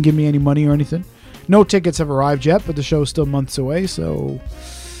 Ticketmaster didn't give me any money or anything. No tickets have arrived yet, but the show's still months away, so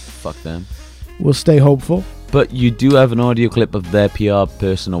Fuck them. we'll stay hopeful. But you do have an audio clip of their PR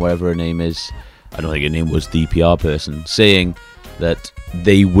person, or whatever her name is. I don't think her name was the PR person, saying that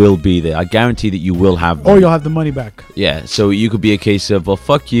they will be there. I guarantee that you will have them. Or you'll have the money back. Yeah, so you could be a case of, well,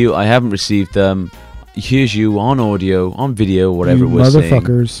 fuck you, I haven't received them. Here's you on audio, on video, whatever You it was saying.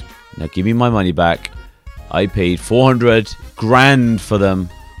 motherfuckers. Now give me my money back. I paid 400 grand for them.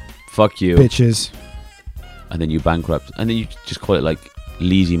 Fuck you. Bitches. And then you bankrupt. And then you just call it like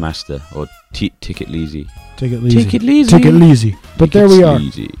Leasy Master or Ticket Leasy. Take it easy. Take it easy. Take it easy. But there we are.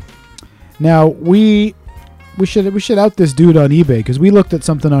 Easy. Now, we should out this dude on eBay, because we looked at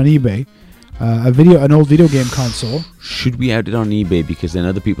something on eBay. An old video game console. Should we out it on eBay? Because then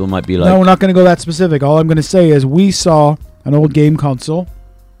other people might be like, No, we're not going to go that specific. All I'm going to say is we saw an old game console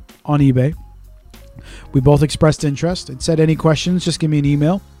on eBay. We both expressed interest. It said, any questions, just give me an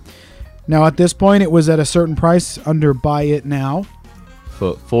email. Now, at this point, it was at a certain price under buy it now.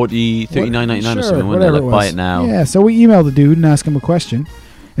 for $39.99 or Sure, something, wouldn't whatever they? Like, it buy was. it now. Yeah, so we emailed the dude and asked him a question.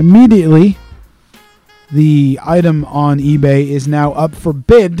 Immediately, the item on eBay is now up for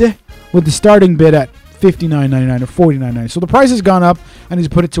bid, with the starting bid at $59.99 or $49.99. So the price has gone up, and he's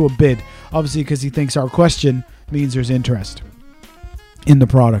put it to a bid. Obviously, because he thinks our question means there's interest in the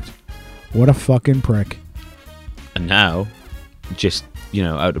product. What a fucking prick. And now, just,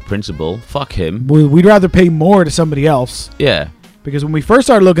 out of principle, fuck him. We'd rather pay more to somebody else. Yeah. Because when we first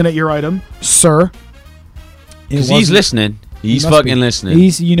started looking at your item, sir, Because he's listening. He's must fucking be. listening.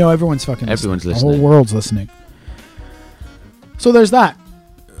 Everyone's fucking Everyone's listening. listening. The whole world's listening. So there's that.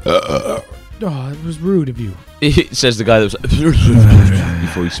 Oh, it was rude of you. Says the guy that was like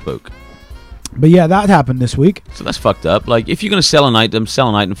before he spoke. But yeah, that happened this week. So that's fucked up. Like, if you're going to sell an item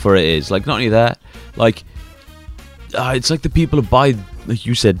for it is. Like, not only that, like, it's like the people who buy, like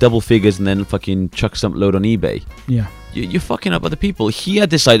you said, double figures and then fucking chuck some load on eBay. Yeah. You're fucking up other people. He had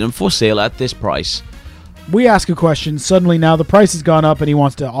this item for sale at this price. We ask a question. Suddenly now the price has gone up and he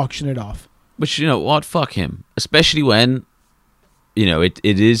wants to auction it off. Which, you know what? Fuck him. Especially when, it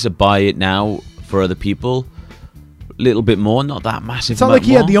is a buy it now for other people. A little bit more, not that massive. It's not like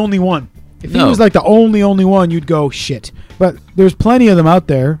he had the only one. If he was like the only one, you'd go, shit. But there's plenty of them out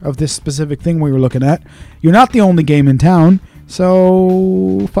there of this specific thing we were looking at. You're not the only game in town,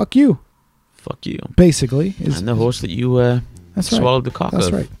 so fuck you. Fuck you. Basically. And the horse that you swallowed the cock That's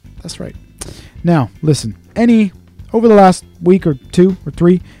of. right. That's right. Now, listen. Over the last week or 2 or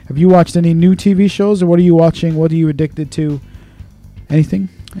 3, have you watched any new TV shows, or what are you watching? What are you addicted to? Anything?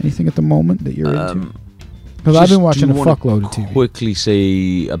 Anything at the moment that you're into? Because I've been watching a fuckload of TV. Quickly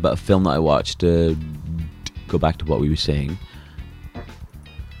say about a film that I watched. Go back to what we were saying.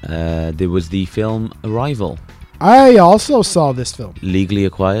 There was the film Arrival. I also saw this film. Legally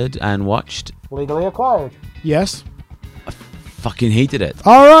acquired and watched. Legally acquired. Yes. Fucking hated it.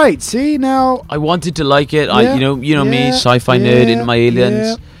 All right. See now. I wanted to like it. Yeah, Me, sci-fi yeah, nerd into my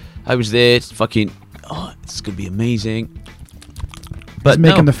aliens. yeah. I was there. It's fucking. Oh, it's gonna be amazing. But He's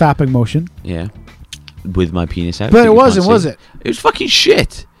making the fapping motion. Yeah. With my penis out. But it you wasn't, can't was see. it? It was fucking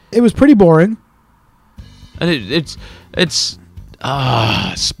shit. It was pretty boring. And it's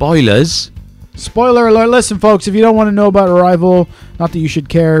spoilers. Spoiler alert. Listen, folks, if you don't want to know about Arrival, not that you should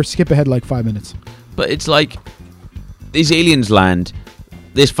care, skip ahead like 5 minutes. But it's like these aliens land.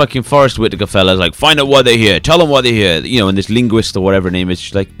 This fucking Forrest Whitaker fella's like, find out why they're here. Tell them why they're here. And this linguist or whatever her name is,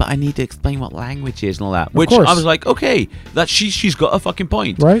 she's like, but I need to explain what language is and all that. Which course. I was like, okay, that she's got a fucking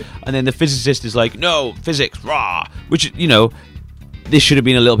point. Right. And then the physicist is like, no, physics, rah. Which, this should have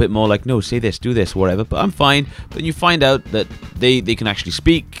been a little bit more like, no, say this, do this, whatever. But I'm fine. But you find out that they can actually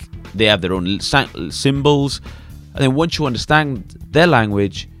speak. They have their own symbols. And then once you understand their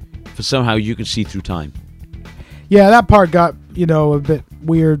language, for somehow you can see through time. Yeah, that part got, a bit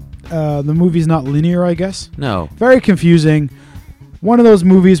weird. The movie's not linear, I guess. No. Very confusing. One of those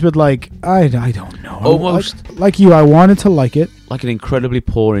movies with, like, I don't know. Almost. Like you, I wanted to like it. Like an incredibly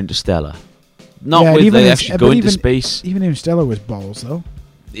poor Interstellar. Not Yeah, with even they in- actually but go into even- space. Even Interstellar was balls, though.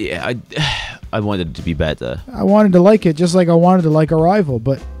 Yeah, I wanted it to be better. I wanted to like it just like I wanted to like Arrival,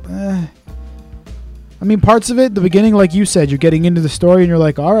 but I mean, parts of it, the beginning, like you said, you're getting into the story and you're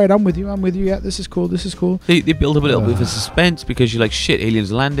like, all right, I'm with you. Yeah, this is cool. They build up a little bit of suspense because you're like, shit,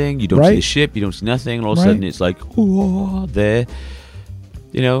 aliens landing. You don't see Right. the ship. You don't see nothing. And all of a Right. sudden it's like, oh, there.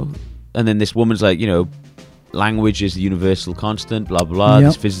 And then this woman's like, language is the universal constant, blah, blah, blah. Yep.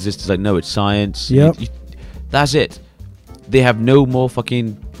 This physicist is like, no, it's science. Yep. That's it. They have no more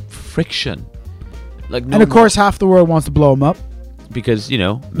fucking friction. Like, no And of more- course, half the world wants to blow them up. because,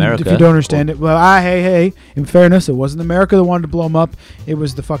 America. If you don't understand it, well, hey. In fairness, it wasn't America that wanted to blow them up. It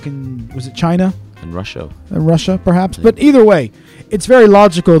was was it China? And Russia. Russia, perhaps. Yeah. But either way, it's very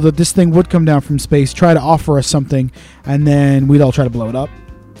logical that this thing would come down from space, try to offer us something, and then we'd all try to blow it up.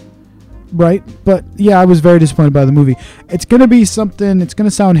 Right? But yeah, I was very disappointed by the movie. It's going to be something, it's going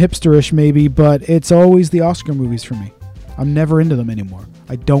to sound hipsterish maybe, but it's always the Oscar movies for me. I'm never into them anymore.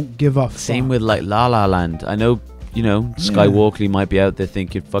 I don't give a fuck. Same with like La La Land. I know, Skywalker might be out there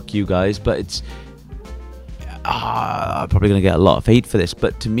thinking, fuck you guys, but it's. I'm probably going to get a lot of hate for this,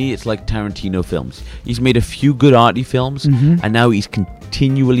 but to me, it's like Tarantino films. He's made a few good arty films, and now he's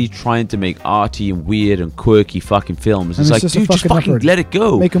continually trying to make arty and weird and quirky fucking films. And It's like, just a dude, just fucking effort. let it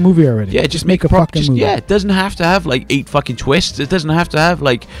go. Make a movie already. Yeah, just make a prop- fucking movie. Yeah, it doesn't have to have like 8 fucking twists. It doesn't have to have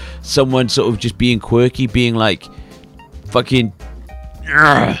like someone sort of just being quirky, being like fucking.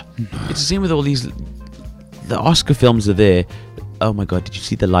 It's the same with all these. The Oscar films are there. Oh my god, did you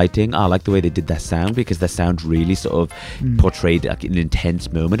see the lighting? I like the way they did that sound because that sound really sort of portrayed like an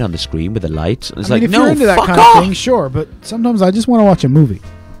intense moment on the screen with the lights. It's I mean, like, if no, you're into that fuck kind off! of thing, sure, but sometimes I just want to watch a movie.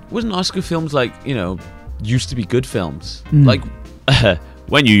 Wasn't Oscar films like, used to be good films? Like,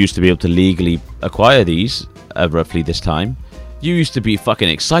 when you used to be able to legally acquire these, roughly this time, you used to be fucking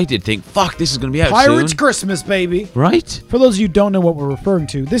excited, think, fuck, this is going to be out Pirates soon. Christmas, baby. Right? For those of you who don't know what we're referring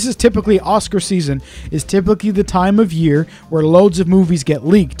to, this is typically Oscar season, is typically the time of year where loads of movies get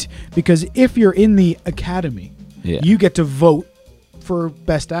leaked. Because if you're in the Academy, you get to vote for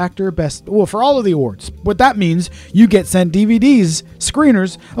Best Actor, for all of the awards. What that means, you get sent DVDs,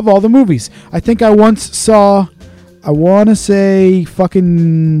 screeners of all the movies. I think I once saw, I want to say,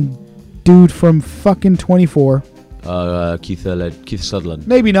 fucking dude from fucking 24. Keith Sutherland.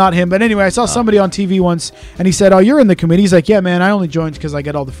 Maybe not him, but anyway, I saw somebody on TV once, and he said, "Oh, you're in the committee." He's like, "Yeah, man, I only joined because I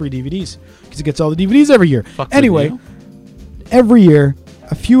get all the free DVDs, because he gets all the DVDs every year." Anyway, every year,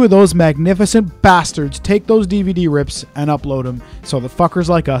 a few of those magnificent bastards take those DVD rips and upload them, so the fuckers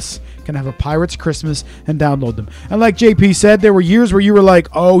like us can have a Pirates Christmas and download them. And like JP said, there were years where you were like,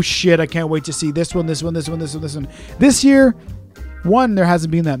 "Oh shit, I can't wait to see this one, this one, this one, this one, this one." This year, one, there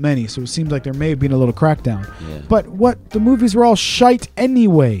hasn't been that many, so it seems like there may have been a little crackdown. Yeah. But the movies were all shite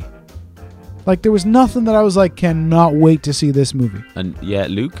anyway. Like, there was nothing that I was like, cannot wait to see this movie. And yeah,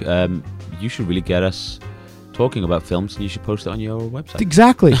 Luke, you should really get us talking about films, and you should post it on your website.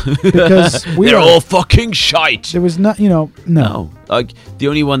 Exactly. Because they're all fucking shite. There was not, no. Like, the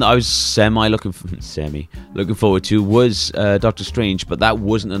only one that I was looking forward to was Doctor Strange, but that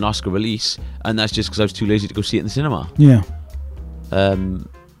wasn't an Oscar release, and that's just because I was too lazy to go see it in the cinema. Yeah.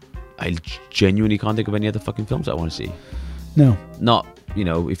 I genuinely can't think of any other fucking films I want to see. No. Not,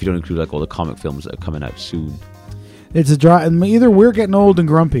 if you don't include like all the comic films that are coming out soon. It's a dry. Either we're getting old and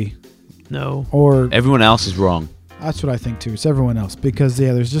grumpy. No. Or everyone else is wrong. That's what I think too. It's everyone else because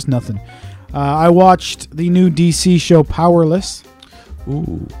there's just nothing. I watched the new DC show Powerless.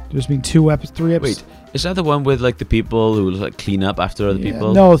 Ooh. There's been 3 episodes. Wait, is that the one with like the people who like clean up after other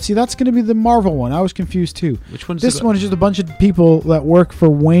people? No, see, that's going to be the Marvel one. I was confused too. Which one's this one? Is just a bunch of people that work for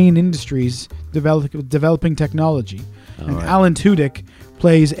Wayne Industries developing technology. And right. Alan Tudyk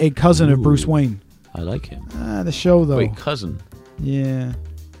plays a cousin of Bruce Wayne. I like him. The show though. Wait, cousin? Yeah.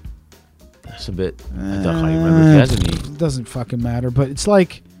 That's a bit. I don't remember if he has any. It doesn't fucking matter, but it's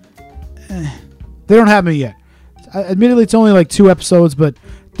like they don't have me yet. Admittedly, it's only like 2 episodes, but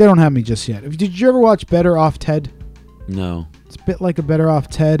they don't have me just yet. Did you ever watch Better Off Ted? No. It's a bit like a Better Off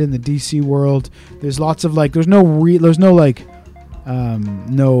Ted in the DC world. There's lots of like, none of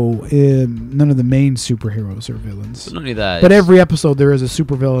the main superheroes or villains. But not only that. But every episode there is a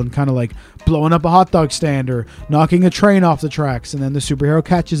supervillain kind of like blowing up a hot dog stand or knocking a train off the tracks, and then the superhero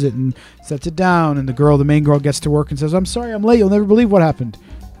catches it and sets it down, and the main girl gets to work and says, "I'm sorry, I'm late. You'll never believe what happened."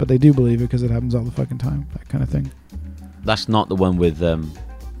 but they do believe it because it happens all the fucking time. That kind of thing. That's not the one with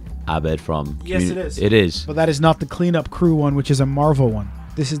Abed from. Yes, it is. It is. But that is not the Cleanup Crew one, which is a Marvel one.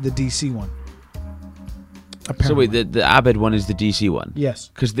 This is the DC one. Apparently. So wait, the Abed one is the DC one? Yes.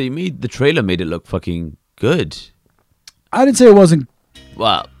 Because the trailer made it look fucking good. I didn't say it wasn't.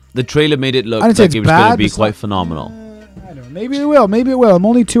 Well, the trailer made it look I like didn't say it it's was going bad, to be it's quite not- phenomenal. I don't know. Maybe it will. Maybe it will. I'm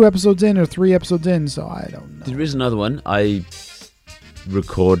only 2 episodes in or 3 episodes in, so I don't know. There is another one. I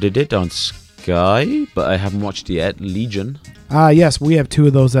recorded it on Sky, but I haven't watched it yet. Legion. Yes, we have 2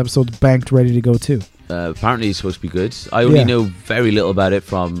 of those episodes banked, ready to go too. Apparently it's supposed to be good. I only Yeah. know very little about it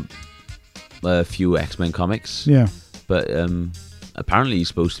from a few X-Men comics. Yeah. But apparently he's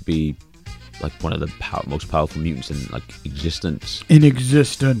supposed to be like one of the most powerful mutants in like existence. In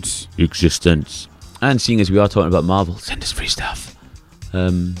existence. And seeing as we are talking about Marvel, send us free stuff. I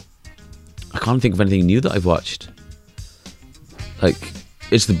can't think of anything new that I've watched. Like,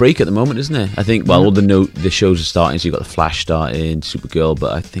 it's the break at the moment, isn't it? I think, well, all the shows are starting, so you've got The Flash starting, Supergirl,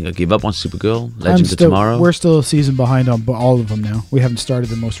 but I think I gave up on Supergirl, Legends of Tomorrow. We're still a season behind on all of them now. We haven't started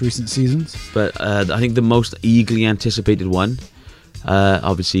the most recent seasons. But I think the most eagerly anticipated one,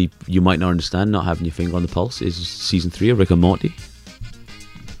 obviously you might not understand, not having your finger on the pulse, is season 3 of Rick and Morty.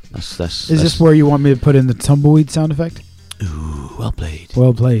 Is this where you want me to put in the tumbleweed sound effect? Ooh, well played.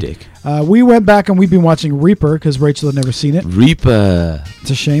 Well played. Dick. We went back and we've been watching Reaper because Rachel had never seen it. Reaper.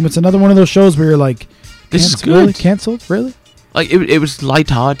 It's a shame. It's another one of those shows where you're like, This is good. Really? Cancelled? Really? Like, it was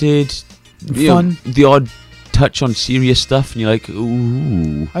lighthearted. you know, Fun. the odd touch on serious stuff, and you're like,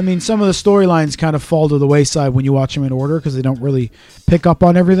 ooh. I mean, some of the storylines kind of fall to the wayside when you watch them in order because they don't really pick up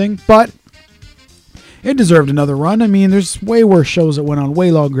on everything. But it deserved another run. I mean, there's way worse shows that went on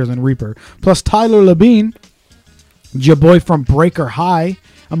way longer than Reaper. Plus, Tyler Labine, your boy from Breaker High,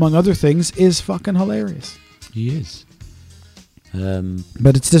 among other things, is fucking hilarious. He is.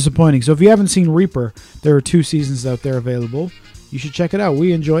 But it's disappointing. So if you haven't seen Reaper, there are 2 seasons out there available. You should check it out.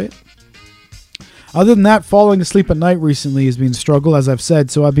 We enjoy it. Other than that, falling asleep at night recently has been a struggle, as I've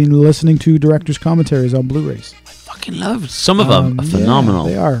said. So I've been listening to director's commentaries on Blu-rays. I fucking love some of them. Are phenomenal.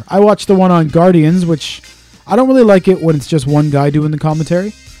 Yeah, they are. I watched the one on Guardians, which I don't really like it when it's just one guy doing the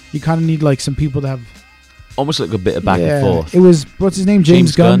commentary. You kind of need like some people to have... Almost like a bit of back and forth. It was, what's his name?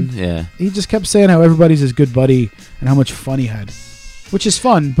 James Gunn. Yeah. He just kept saying how everybody's his good buddy and how much fun he had. Which is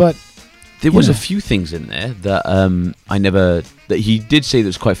fun, but... There was a few things in there that that he did say that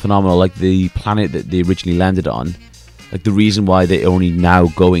was quite phenomenal, like the planet that they originally landed on, like the reason why they're only now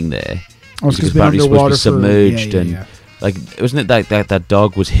going there. Because apparently it's supposed to be submerged and like, wasn't it that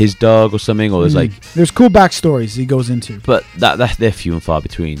dog was his dog or something, or it was like... There's cool backstories he goes into. But they're few and far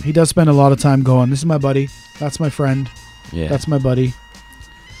between. He does spend a lot of time going, this is my buddy, that's my friend, Yeah. that's my buddy.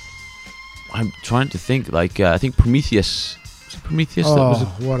 I'm trying to think, like, I think Prometheus... Was it Prometheus?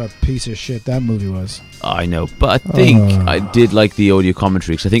 What a piece of shit that movie was. I know, but I think I did like the audio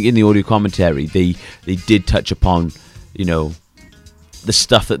commentary, because I think in the audio commentary they did touch upon, you know, the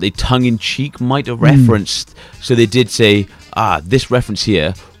stuff that they tongue-in-cheek might have referenced. So they did say, this reference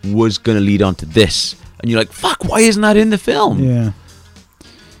here was going to lead on to this. And you're like, fuck, why isn't that in the film? Yeah.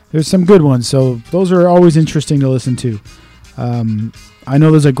 There's some good ones, so those are always interesting to listen to. I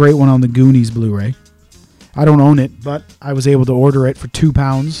know there's a great one on the Goonies Blu-ray. I don't own it, but I was able to order it for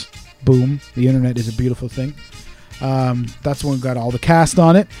 £2. Boom. The internet is a beautiful thing. That's one got all the cast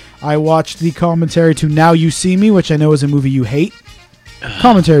on it. I watched the commentary to Now You See Me, which I know is a movie you hate.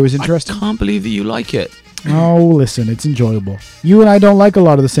 Commentary was interesting. I can't believe that you like it. Oh, listen, it's enjoyable. You and I don't like a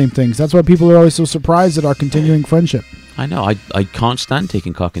lot of the same things. That's why people are always so surprised at our continuing friendship. I know. I can't stand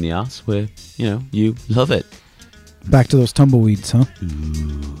taking cock in the ass where, you know, you love it. Back to those tumbleweeds, huh?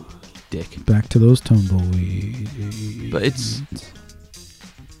 Ooh, dick. Back to those tumbleweeds. But it's...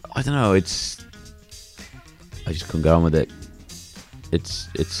 I don't know, it's... I just couldn't go on with it.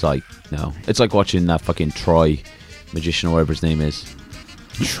 It's like... No. It's like watching that fucking Troy magician or whatever his name is.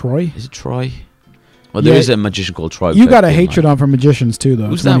 Troy? Is it Troy? Well, there is a magician called Troy. You got a hatred on for magicians, too, though.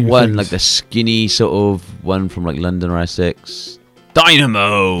 Who's that one? Like the skinny sort of one from like London or Essex?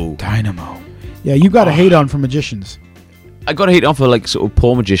 Dynamo! Yeah, you got a hate on for magicians. I got a hate on for like sort of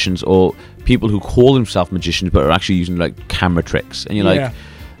poor magicians or people who call themselves magicians but are actually using like camera tricks. And you're like...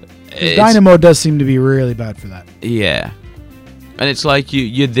 Dynamo does seem to be really bad for that. Yeah. And it's like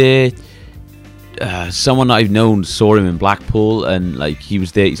you're there... someone I've known saw him in Blackpool and like he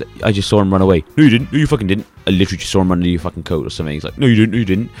was there. He's like, I just saw him run away. No, you didn't. No, you fucking didn't. I literally just saw him run under your fucking coat or something. He's like, no, you didn't. No, you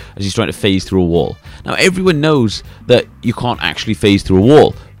didn't. As he's trying to phase through a wall. Now everyone knows that you can't actually phase through a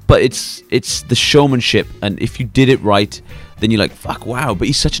wall, but it's the showmanship, and if you did it right, then you're like, fuck, wow. But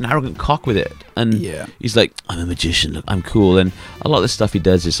he's such an arrogant cock with it. And Yeah. he's like, I'm a magician, look, I'm cool. And a lot of the stuff he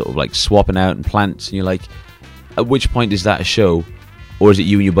does is sort of like swapping out and plants. And you're like, at which point is that a show? Or is it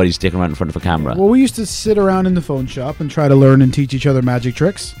you and your buddies sticking around in front of a camera? Well, we used to sit around in the phone shop and try to learn and teach each other magic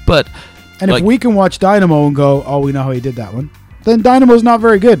tricks. But And like, if we can watch Dynamo and go, oh, we know how he did that one, then Dynamo's not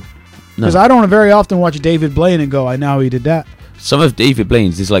very good. Because I don't very often watch David Blaine and go, I know how he did that. some of David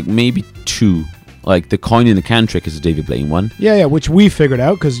Blaine's, there's like maybe 2. Like the coin in the can trick is a David Blaine one. Yeah, which we figured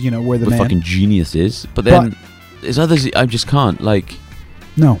out because, we're the The man. fucking genius is. But then there's others I just can't. Like,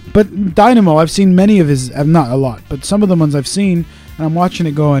 No, but Dynamo, I've seen many of his, not a lot, but some of the ones I've seen, and I'm watching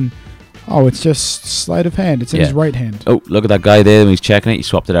it going, oh, it's just sleight of hand. It's in Yeah. his right hand. oh, look at that guy there when he's checking it. He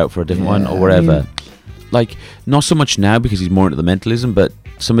swapped it out for a different one Yeah, or I whatever. mean- Like, not so much now because he's more into the mentalism, but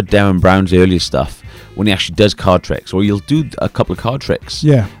some of Darren Brown's earlier stuff, when he actually does card tricks, or he'll do a couple of card tricks.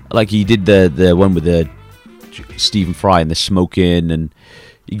 Yeah. Like he did the one with the Stephen Fry and the smoking, and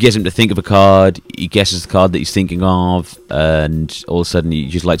he gets him to think of a card, he guesses the card that he's thinking of, and all of a sudden he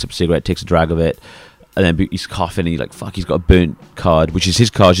just lights up a cigarette, takes a drag of it, and then he's coughing and he's like, fuck, he's got a burnt card, which is his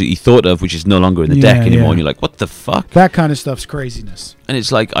card that he thought of, which is no longer in the deck anymore, and you're like, what the fuck? That kind of stuff's craziness. And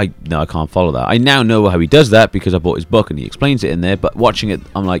it's like, I can't follow that. I now know how he does that because I bought his book and he explains it in there, but watching it,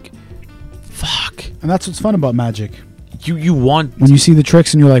 I'm like, fuck. And that's what's fun about magic. You want... When you see the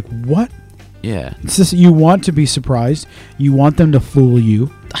tricks and you're like, what? Yeah. It's just, you want to be surprised. You want them to fool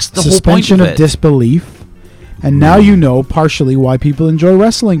you. That's the Suspension whole point of disbelief. And now you know partially why people enjoy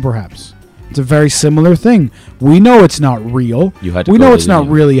wrestling, perhaps. It's a very similar thing. We know it's not real. You had to we go know there, it's not didn't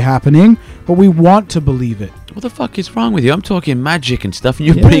you? really happening, but we want to believe it. What the fuck is wrong with you? I'm talking magic and stuff, and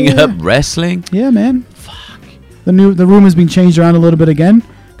you're Yeah, bringing yeah. up wrestling? Yeah, man. Fuck. The room has been changed around a little bit again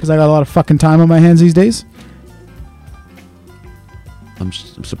because I got a lot of fucking time on my hands these days. I'm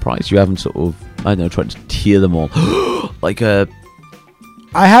surprised you haven't sort of, I don't know, tried to tier them all. Like a...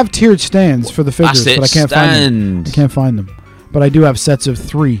 I have tiered stands for the figures, That's it, but I can't find them. stand. I can't find them. But I do have sets of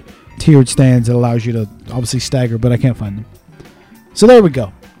 3 tiered stands that allows you to obviously stagger, but I can't find them. So there we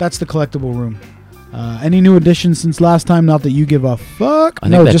go. That's the collectible room. Any new additions since last time? Not that you give a fuck. I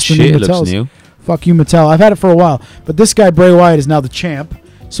think that just the shit new looks Mattels. new. Fuck you, Mattel. I've had it for a while. But this guy, Bray Wyatt, is now the champ.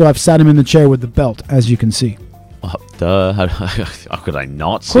 So I've sat him in the chair with the belt, as you can see. Oh, duh. How could I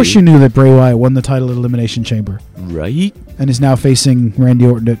not see? Of course you knew that Bray Wyatt won the title at Elimination Chamber. Right? And is now facing Randy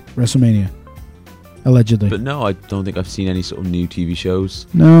Orton at WrestleMania. Allegedly. But no, I don't think I've seen any sort of new TV shows.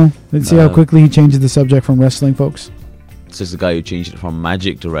 No. Did see how quickly he changes the subject from wrestling, folks? Says the guy who changed it from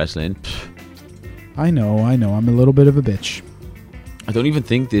magic to wrestling. I know. I'm a little bit of a bitch. I don't even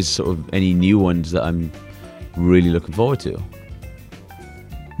think there's sort of any new ones that I'm really looking forward to.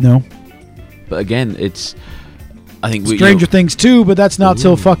 No. But again, it's... I think we... Stranger Things 2, but that's not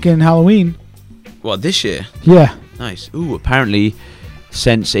till fucking Halloween. What, this year? Yeah. Nice. Ooh, apparently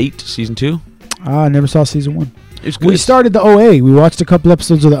Sense8 Season 2. I never saw season 1. It was good. We started the OA. We watched a couple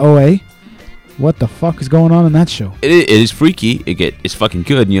episodes of the OA. What the fuck is going on in that show? It is freaky. It's fucking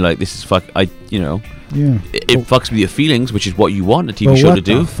good, and you're like, this is fuck. Yeah. It fucks with your feelings, which is what you want a TV But show what to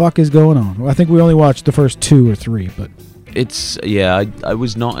do. the fuck is going on? Well, I think we only watched the first 2 or 3, but It's I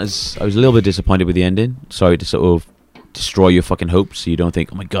was not as I was a little bit disappointed with the ending. Sorry to sort of destroy your fucking hopes, so you don't think,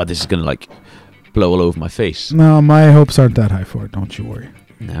 oh my god, this is gonna like blow all over my face. no, my hopes aren't that high for it. Don't you worry.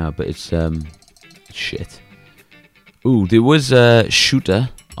 No, but it's shit. Ooh, there was Shooter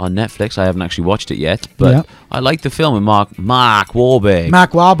on Netflix. I haven't actually watched it yet, but Yeah. I like the film with Mark Wahlberg.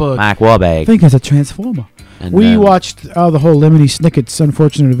 Mark Wahlberg. Mark I Wahlberg. think it's a Transformer. And, We watched the whole Lemony Snicket's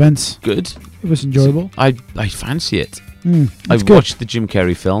Unfortunate Events. good. It was enjoyable. I fancy it. It's I've good. watched the Jim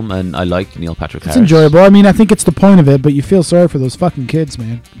Carrey film, and I like Neil Patrick It's Harris. enjoyable. I mean, I think it's the point of it, but you feel sorry for those fucking kids,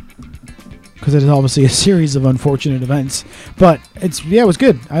 man. Because it is obviously a series of unfortunate events. But it was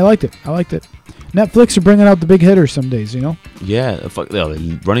good. I liked it. Netflix are bringing out the big hitters some days, you know? Yeah, they're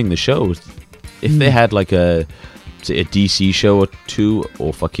running the shows. If they had like say a DC show or 2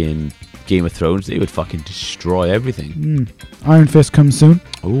 or fucking Game of Thrones, they would fucking destroy everything. Iron Fist comes soon.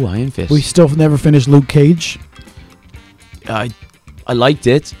 Oh, Iron Fist. We still never finished Luke Cage. I liked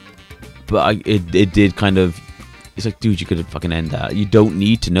it, but it did kind of. It's like, dude, you could have fucking end that. You don't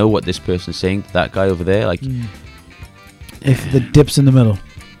need to know what this person's saying to that guy over there. Like, If the dip's in the middle.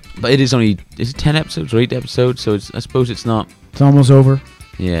 but is it 10 episodes or 8 episodes? So I suppose it's not. It's almost over.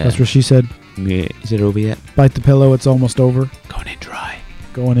 Yeah. That's what she said. Yeah. Is it over yet? Bite the pillow, it's almost over. Going in dry.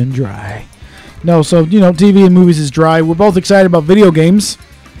 Going in dry. No, so, TV and movies is dry. We're both excited about video games.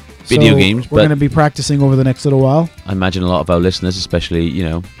 Video So games, We're but- going to be practicing over the next little while. I imagine a lot of our listeners, especially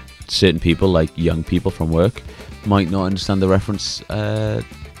certain people like young people from work, might not understand the reference to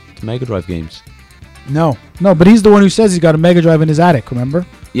Mega Drive games. No, but he's the one who says he's got a Mega Drive in his attic, remember?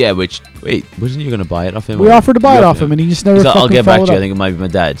 Yeah, wait, wasn't you going to buy it off him? We offered to buy it off him, and he just never He's like, fucking I'll get back followed to you. I up. think it might be my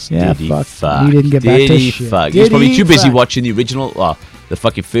dad's. Yeah, Did he fuck. fuck? He didn't get back Did to he shit. fuck? Did He's probably he too busy fuck? watching the original, the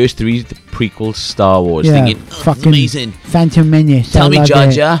fucking first 3 the prequel Star Wars, Yeah, thinking, oh, fucking it's amazing. Phantom Menace. Tell I me, love Jar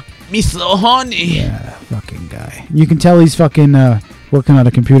it. Jar, me so horny. Yeah, fucking guy. You can tell he's fucking working on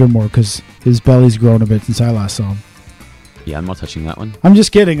a computer more because his belly's grown a bit since I last saw him. Yeah, I'm not touching that one. I'm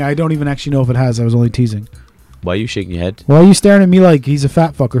just kidding. I don't even actually know if it has. I was only teasing. Why are you shaking your head? Why are you staring at me like he's a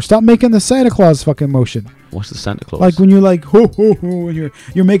fat fucker? Stop making the Santa Claus fucking motion. What's the Santa Claus? Like when you're like, hoo, hoo, hoo, and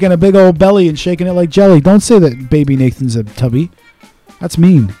you're making a big old belly and shaking it like jelly. Don't say that baby Nathan's a tubby. That's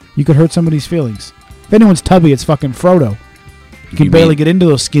mean. You could hurt somebody's feelings. If anyone's tubby, it's fucking Frodo. You can barely get into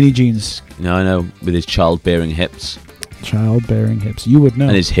those skinny jeans. No, I know. With his childbearing hips. Childbearing hips. You would know.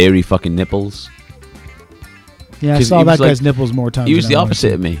 And his hairy fucking nipples. Yeah, I 'Cause saw he that was guy's like- nipples more times. He was than the I wanted opposite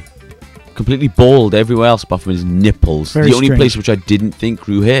to. of me. Completely bald everywhere else apart from his nipples. Very the only strange. place which I didn't think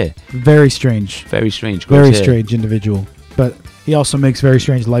grew hair. Very strange. Very strange. Very grows hair. strange individual. But he also makes very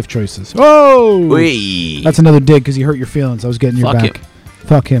strange life choices. Oh! Whee! That's another dig because he hurt your feelings. I was getting your Fuck back. him.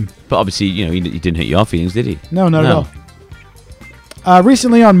 Fuck him. But obviously, you know, he didn't hurt your feelings, did he? No, not No. at all.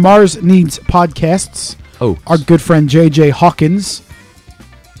 Recently on Mars Needs Podcasts, Oh. our good friend JJ Hawkins,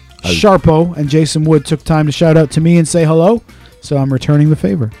 Sharpo, and Jason Wood took time to shout out to me and say hello. So I'm returning the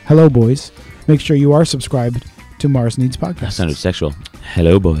favor. Hello, boys. Make sure you are subscribed to Mars Needs That Podcasts. sounded sexual.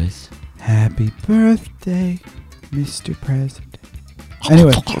 Hello, boys. Happy birthday, Mr. President.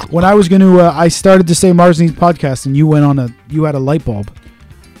 Anyway, when I was going to, I started to say Mars Needs Podcast, and you had a light bulb.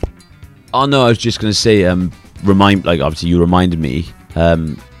 Oh no, I was just gonna say, obviously you reminded me.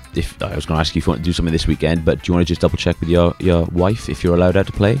 If I was gonna ask you if you want to do something this weekend, but do you want to just double check with your wife if you're allowed out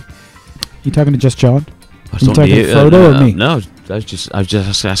to play? You talking to just John? I was You talking to Frodo or me? No, I was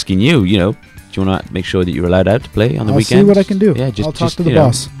just asking you. You know, do you want to make sure that you're allowed out to play on the I'll weekend? see what I can do. Yeah, I'll talk to the you know,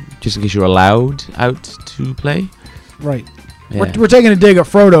 boss. just in case you're allowed out to play. Right. Yeah, We're taking a dig at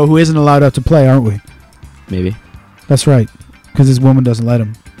Frodo, who isn't allowed out to play, aren't we? maybe. That's right. Because his woman doesn't let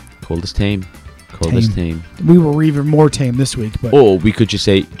him. Coldest tame. Coldest tame. We were even more tame this week, but Or we could just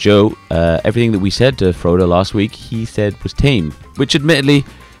say, Joe, everything that we said to Frodo last week, he said was tame. Which, admittedly,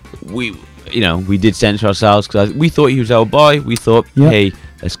 we did censor ourselves because we thought he was our boy. We thought, Yep. hey,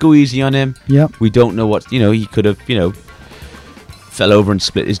 let's go easy on him. Yep. We don't know what, he could have, fell over and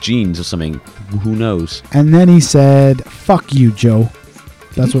split his jeans or something. Who knows? And then he said, "Fuck you, Joe."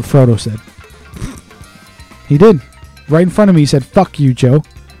 That's what Frodo said. He did. Right in front of me, he said, "Fuck you, Joe."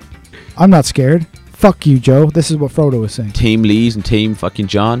 I'm not scared. Fuck you, Joe. This is what Frodo was saying. Tame Lees and Tame fucking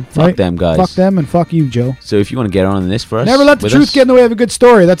John. Fuck Right? them guys. Fuck them and fuck you, Joe. So if you want to get on this for us, Never let the with truth us- get in the way of a good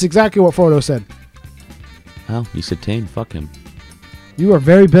story. That's exactly what Frodo said. Oh, you said tame. Fuck him. You are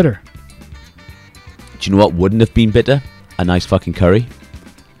very bitter. Do you know what wouldn't have been bitter? A nice fucking curry.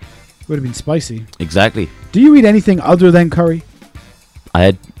 Would have been spicy. Exactly. Do you eat anything other than curry? I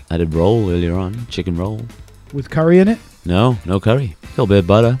had a roll earlier on, chicken roll. With curry in it? No curry. A little bit of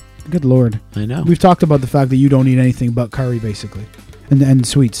butter. Good lord. I know. We've talked about the fact that you don't eat anything but curry, basically. And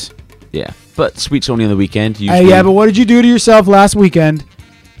sweets. Yeah, but sweets only on the weekend. Hey, Usually, yeah, but what did you do to yourself last weekend?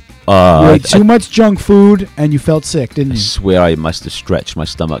 You ate too much junk food and you felt sick, didn't I you? swear I must have stretched my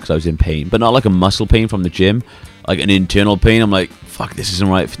stomach because I was in pain, but not like a muscle pain from the gym, like an internal pain. I'm like, fuck, this isn't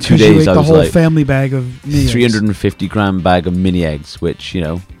right. For 2 Because you days, ate I the was whole like family bag of mini eggs. 350-gram bag of mini eggs, which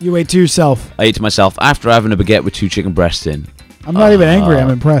You ate to yourself. I ate to myself after having a baguette with 2 chicken breasts in. I'm not even angry. I'm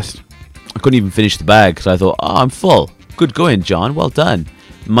impressed. I couldn't even finish the bag because I thought, I'm full. Good going, John. Well done.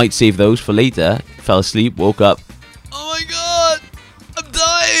 Might save those for later. Fell asleep, woke up. Oh my god, I'm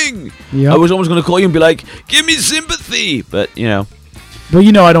dying. Yep. I was almost going to call you and be like, give me sympathy. But, But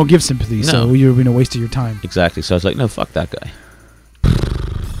you know I don't give sympathy, so No. you're going to waste your time. exactly. So I was like, no, fuck that guy.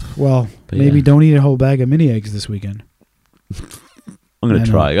 Well, But maybe yeah. don't eat a whole bag of mini eggs this weekend. I'm going I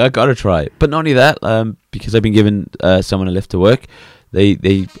to know. try. I got to try. But not only that, because I've been giving someone a lift to work,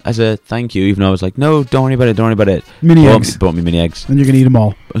 they as a thank you, even though I was like, no, don't worry about it. Mini eggs. Brought me mini eggs. And you're going to eat them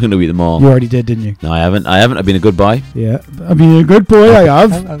all. I'm going to eat them all. You already did, didn't you? No, I haven't. I've been a good boy. Yeah. I mean, a good boy, I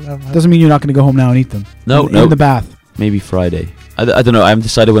have. Doesn't mean you're not going to go home now and eat them. No, in no. the bath. Maybe Friday. I don't know. I haven't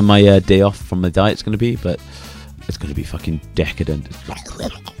decided when my day off from the diet's going to be, but it's going to be fucking decadent.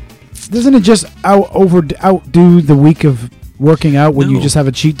 Doesn't it just outdo the week of working out when you No. just have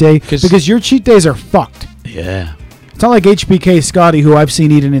a cheat day? 'Cause- Because your cheat days are fucked. Yeah. It's not like HBK Scotty, who I've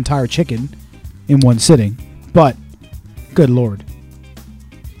seen eat an entire chicken in one sitting. But, good lord.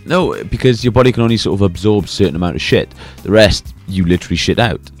 No, because your body can only sort of absorb a certain amount of shit. The rest, you literally shit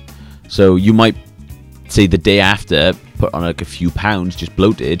out. So you might, say the day after, put on like a few pounds, just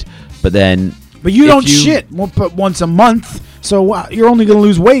bloated, but then But you don't you- shit but once a month, so you're only going to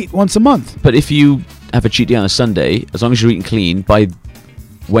lose weight once a month. But if you have a cheat day on a Sunday, as long as you're eating clean, by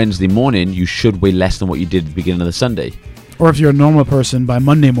Wednesday morning, you should weigh less than what you did at the beginning of the Sunday. Or if you're a normal person, by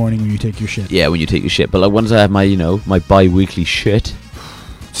Monday morning when you take your shit. Yeah, when you take your shit. But like once I have my, my bi-weekly shit.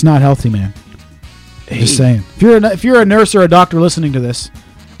 It's not healthy, man. Just saying. If you're a nurse or a doctor listening to this,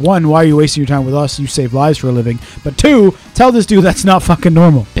 one, why are you wasting your time with us? You save lives for a living. But two, tell this dude that's not fucking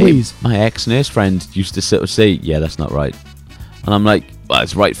normal, please. My ex-nurse friend used to sort of say, yeah, that's not right. And I'm like, well,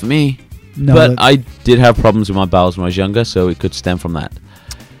 it's right for me. No, but I did have problems with my bowels when I was younger, so it could stem from that.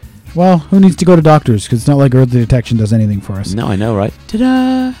 Well, who needs to go to doctors? Because it's not like early detection does anything for us. No, I know, right?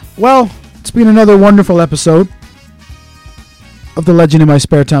 Ta-da! Well, it's been another wonderful episode of the Legend in My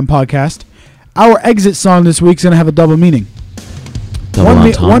Spare Time podcast. Our exit song this week's going to have a double meaning.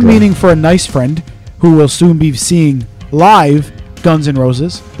 One meaning for a nice friend who will soon be seeing live Guns N'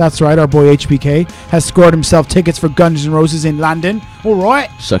 Roses. That's right, our boy HBK has scored himself tickets for Guns N' Roses in London. All right.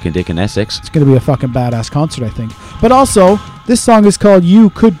 Sucking dick in Essex. It's going to be a fucking badass concert, I think. But also, this song is called You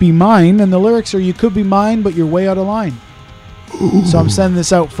Could Be Mine, and the lyrics are you could be mine, but you're way out of line. Ooh. So I'm sending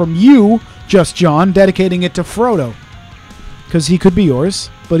this out from you, Just John, dedicating it to Frodo. Because he could be yours,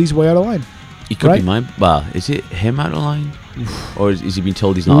 but he's way out of line. He could be mine. Well, is it him out of line? Or is he being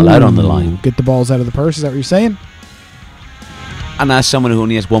told he's not allowed on the line? Get the balls out of the purse, is that what you're saying? And as someone who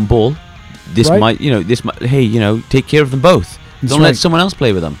only has one ball, this might, hey, take care of them both. Don't let someone else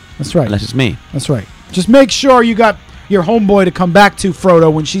play with them. That's right. Unless it's me. That's right. Just make sure you got your homeboy to come back to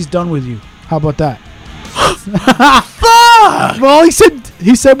Frodo when she's done with you. How about that? Fuck! Well,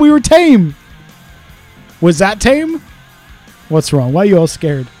 he said we were tame. Was that tame? What's wrong? Why are you all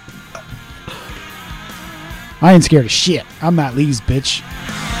scared? I ain't scared of shit. I'm Matt Lee's bitch.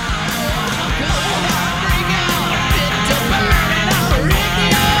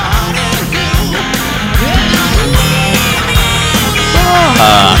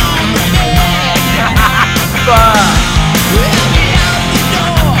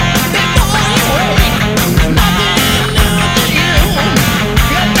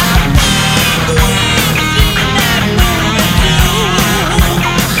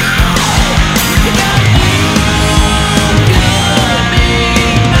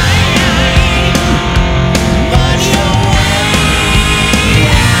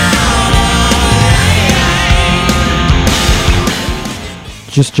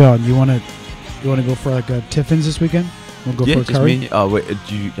 Just John, you want to go for like a Tiffin's this weekend? We'll go for a curry. Me. Oh wait,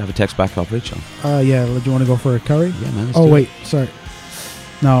 do you have a text back off Rachel? Yeah. Do you want to go for a curry? Yeah, man. Oh wait, sorry.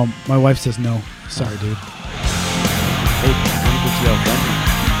 No, my wife says no. Sorry, dude. Hey, I want to go see our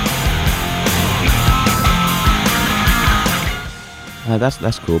friend.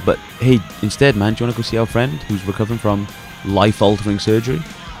 That's cool. But hey, instead, man, do you want to go see our friend who's recovering from life-altering surgery?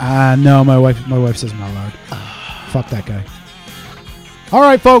 No, my wife says I'm not allowed. Fuck that guy. All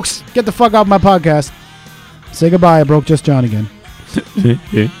right, folks, get the fuck off my podcast. Say goodbye. I broke Just John again.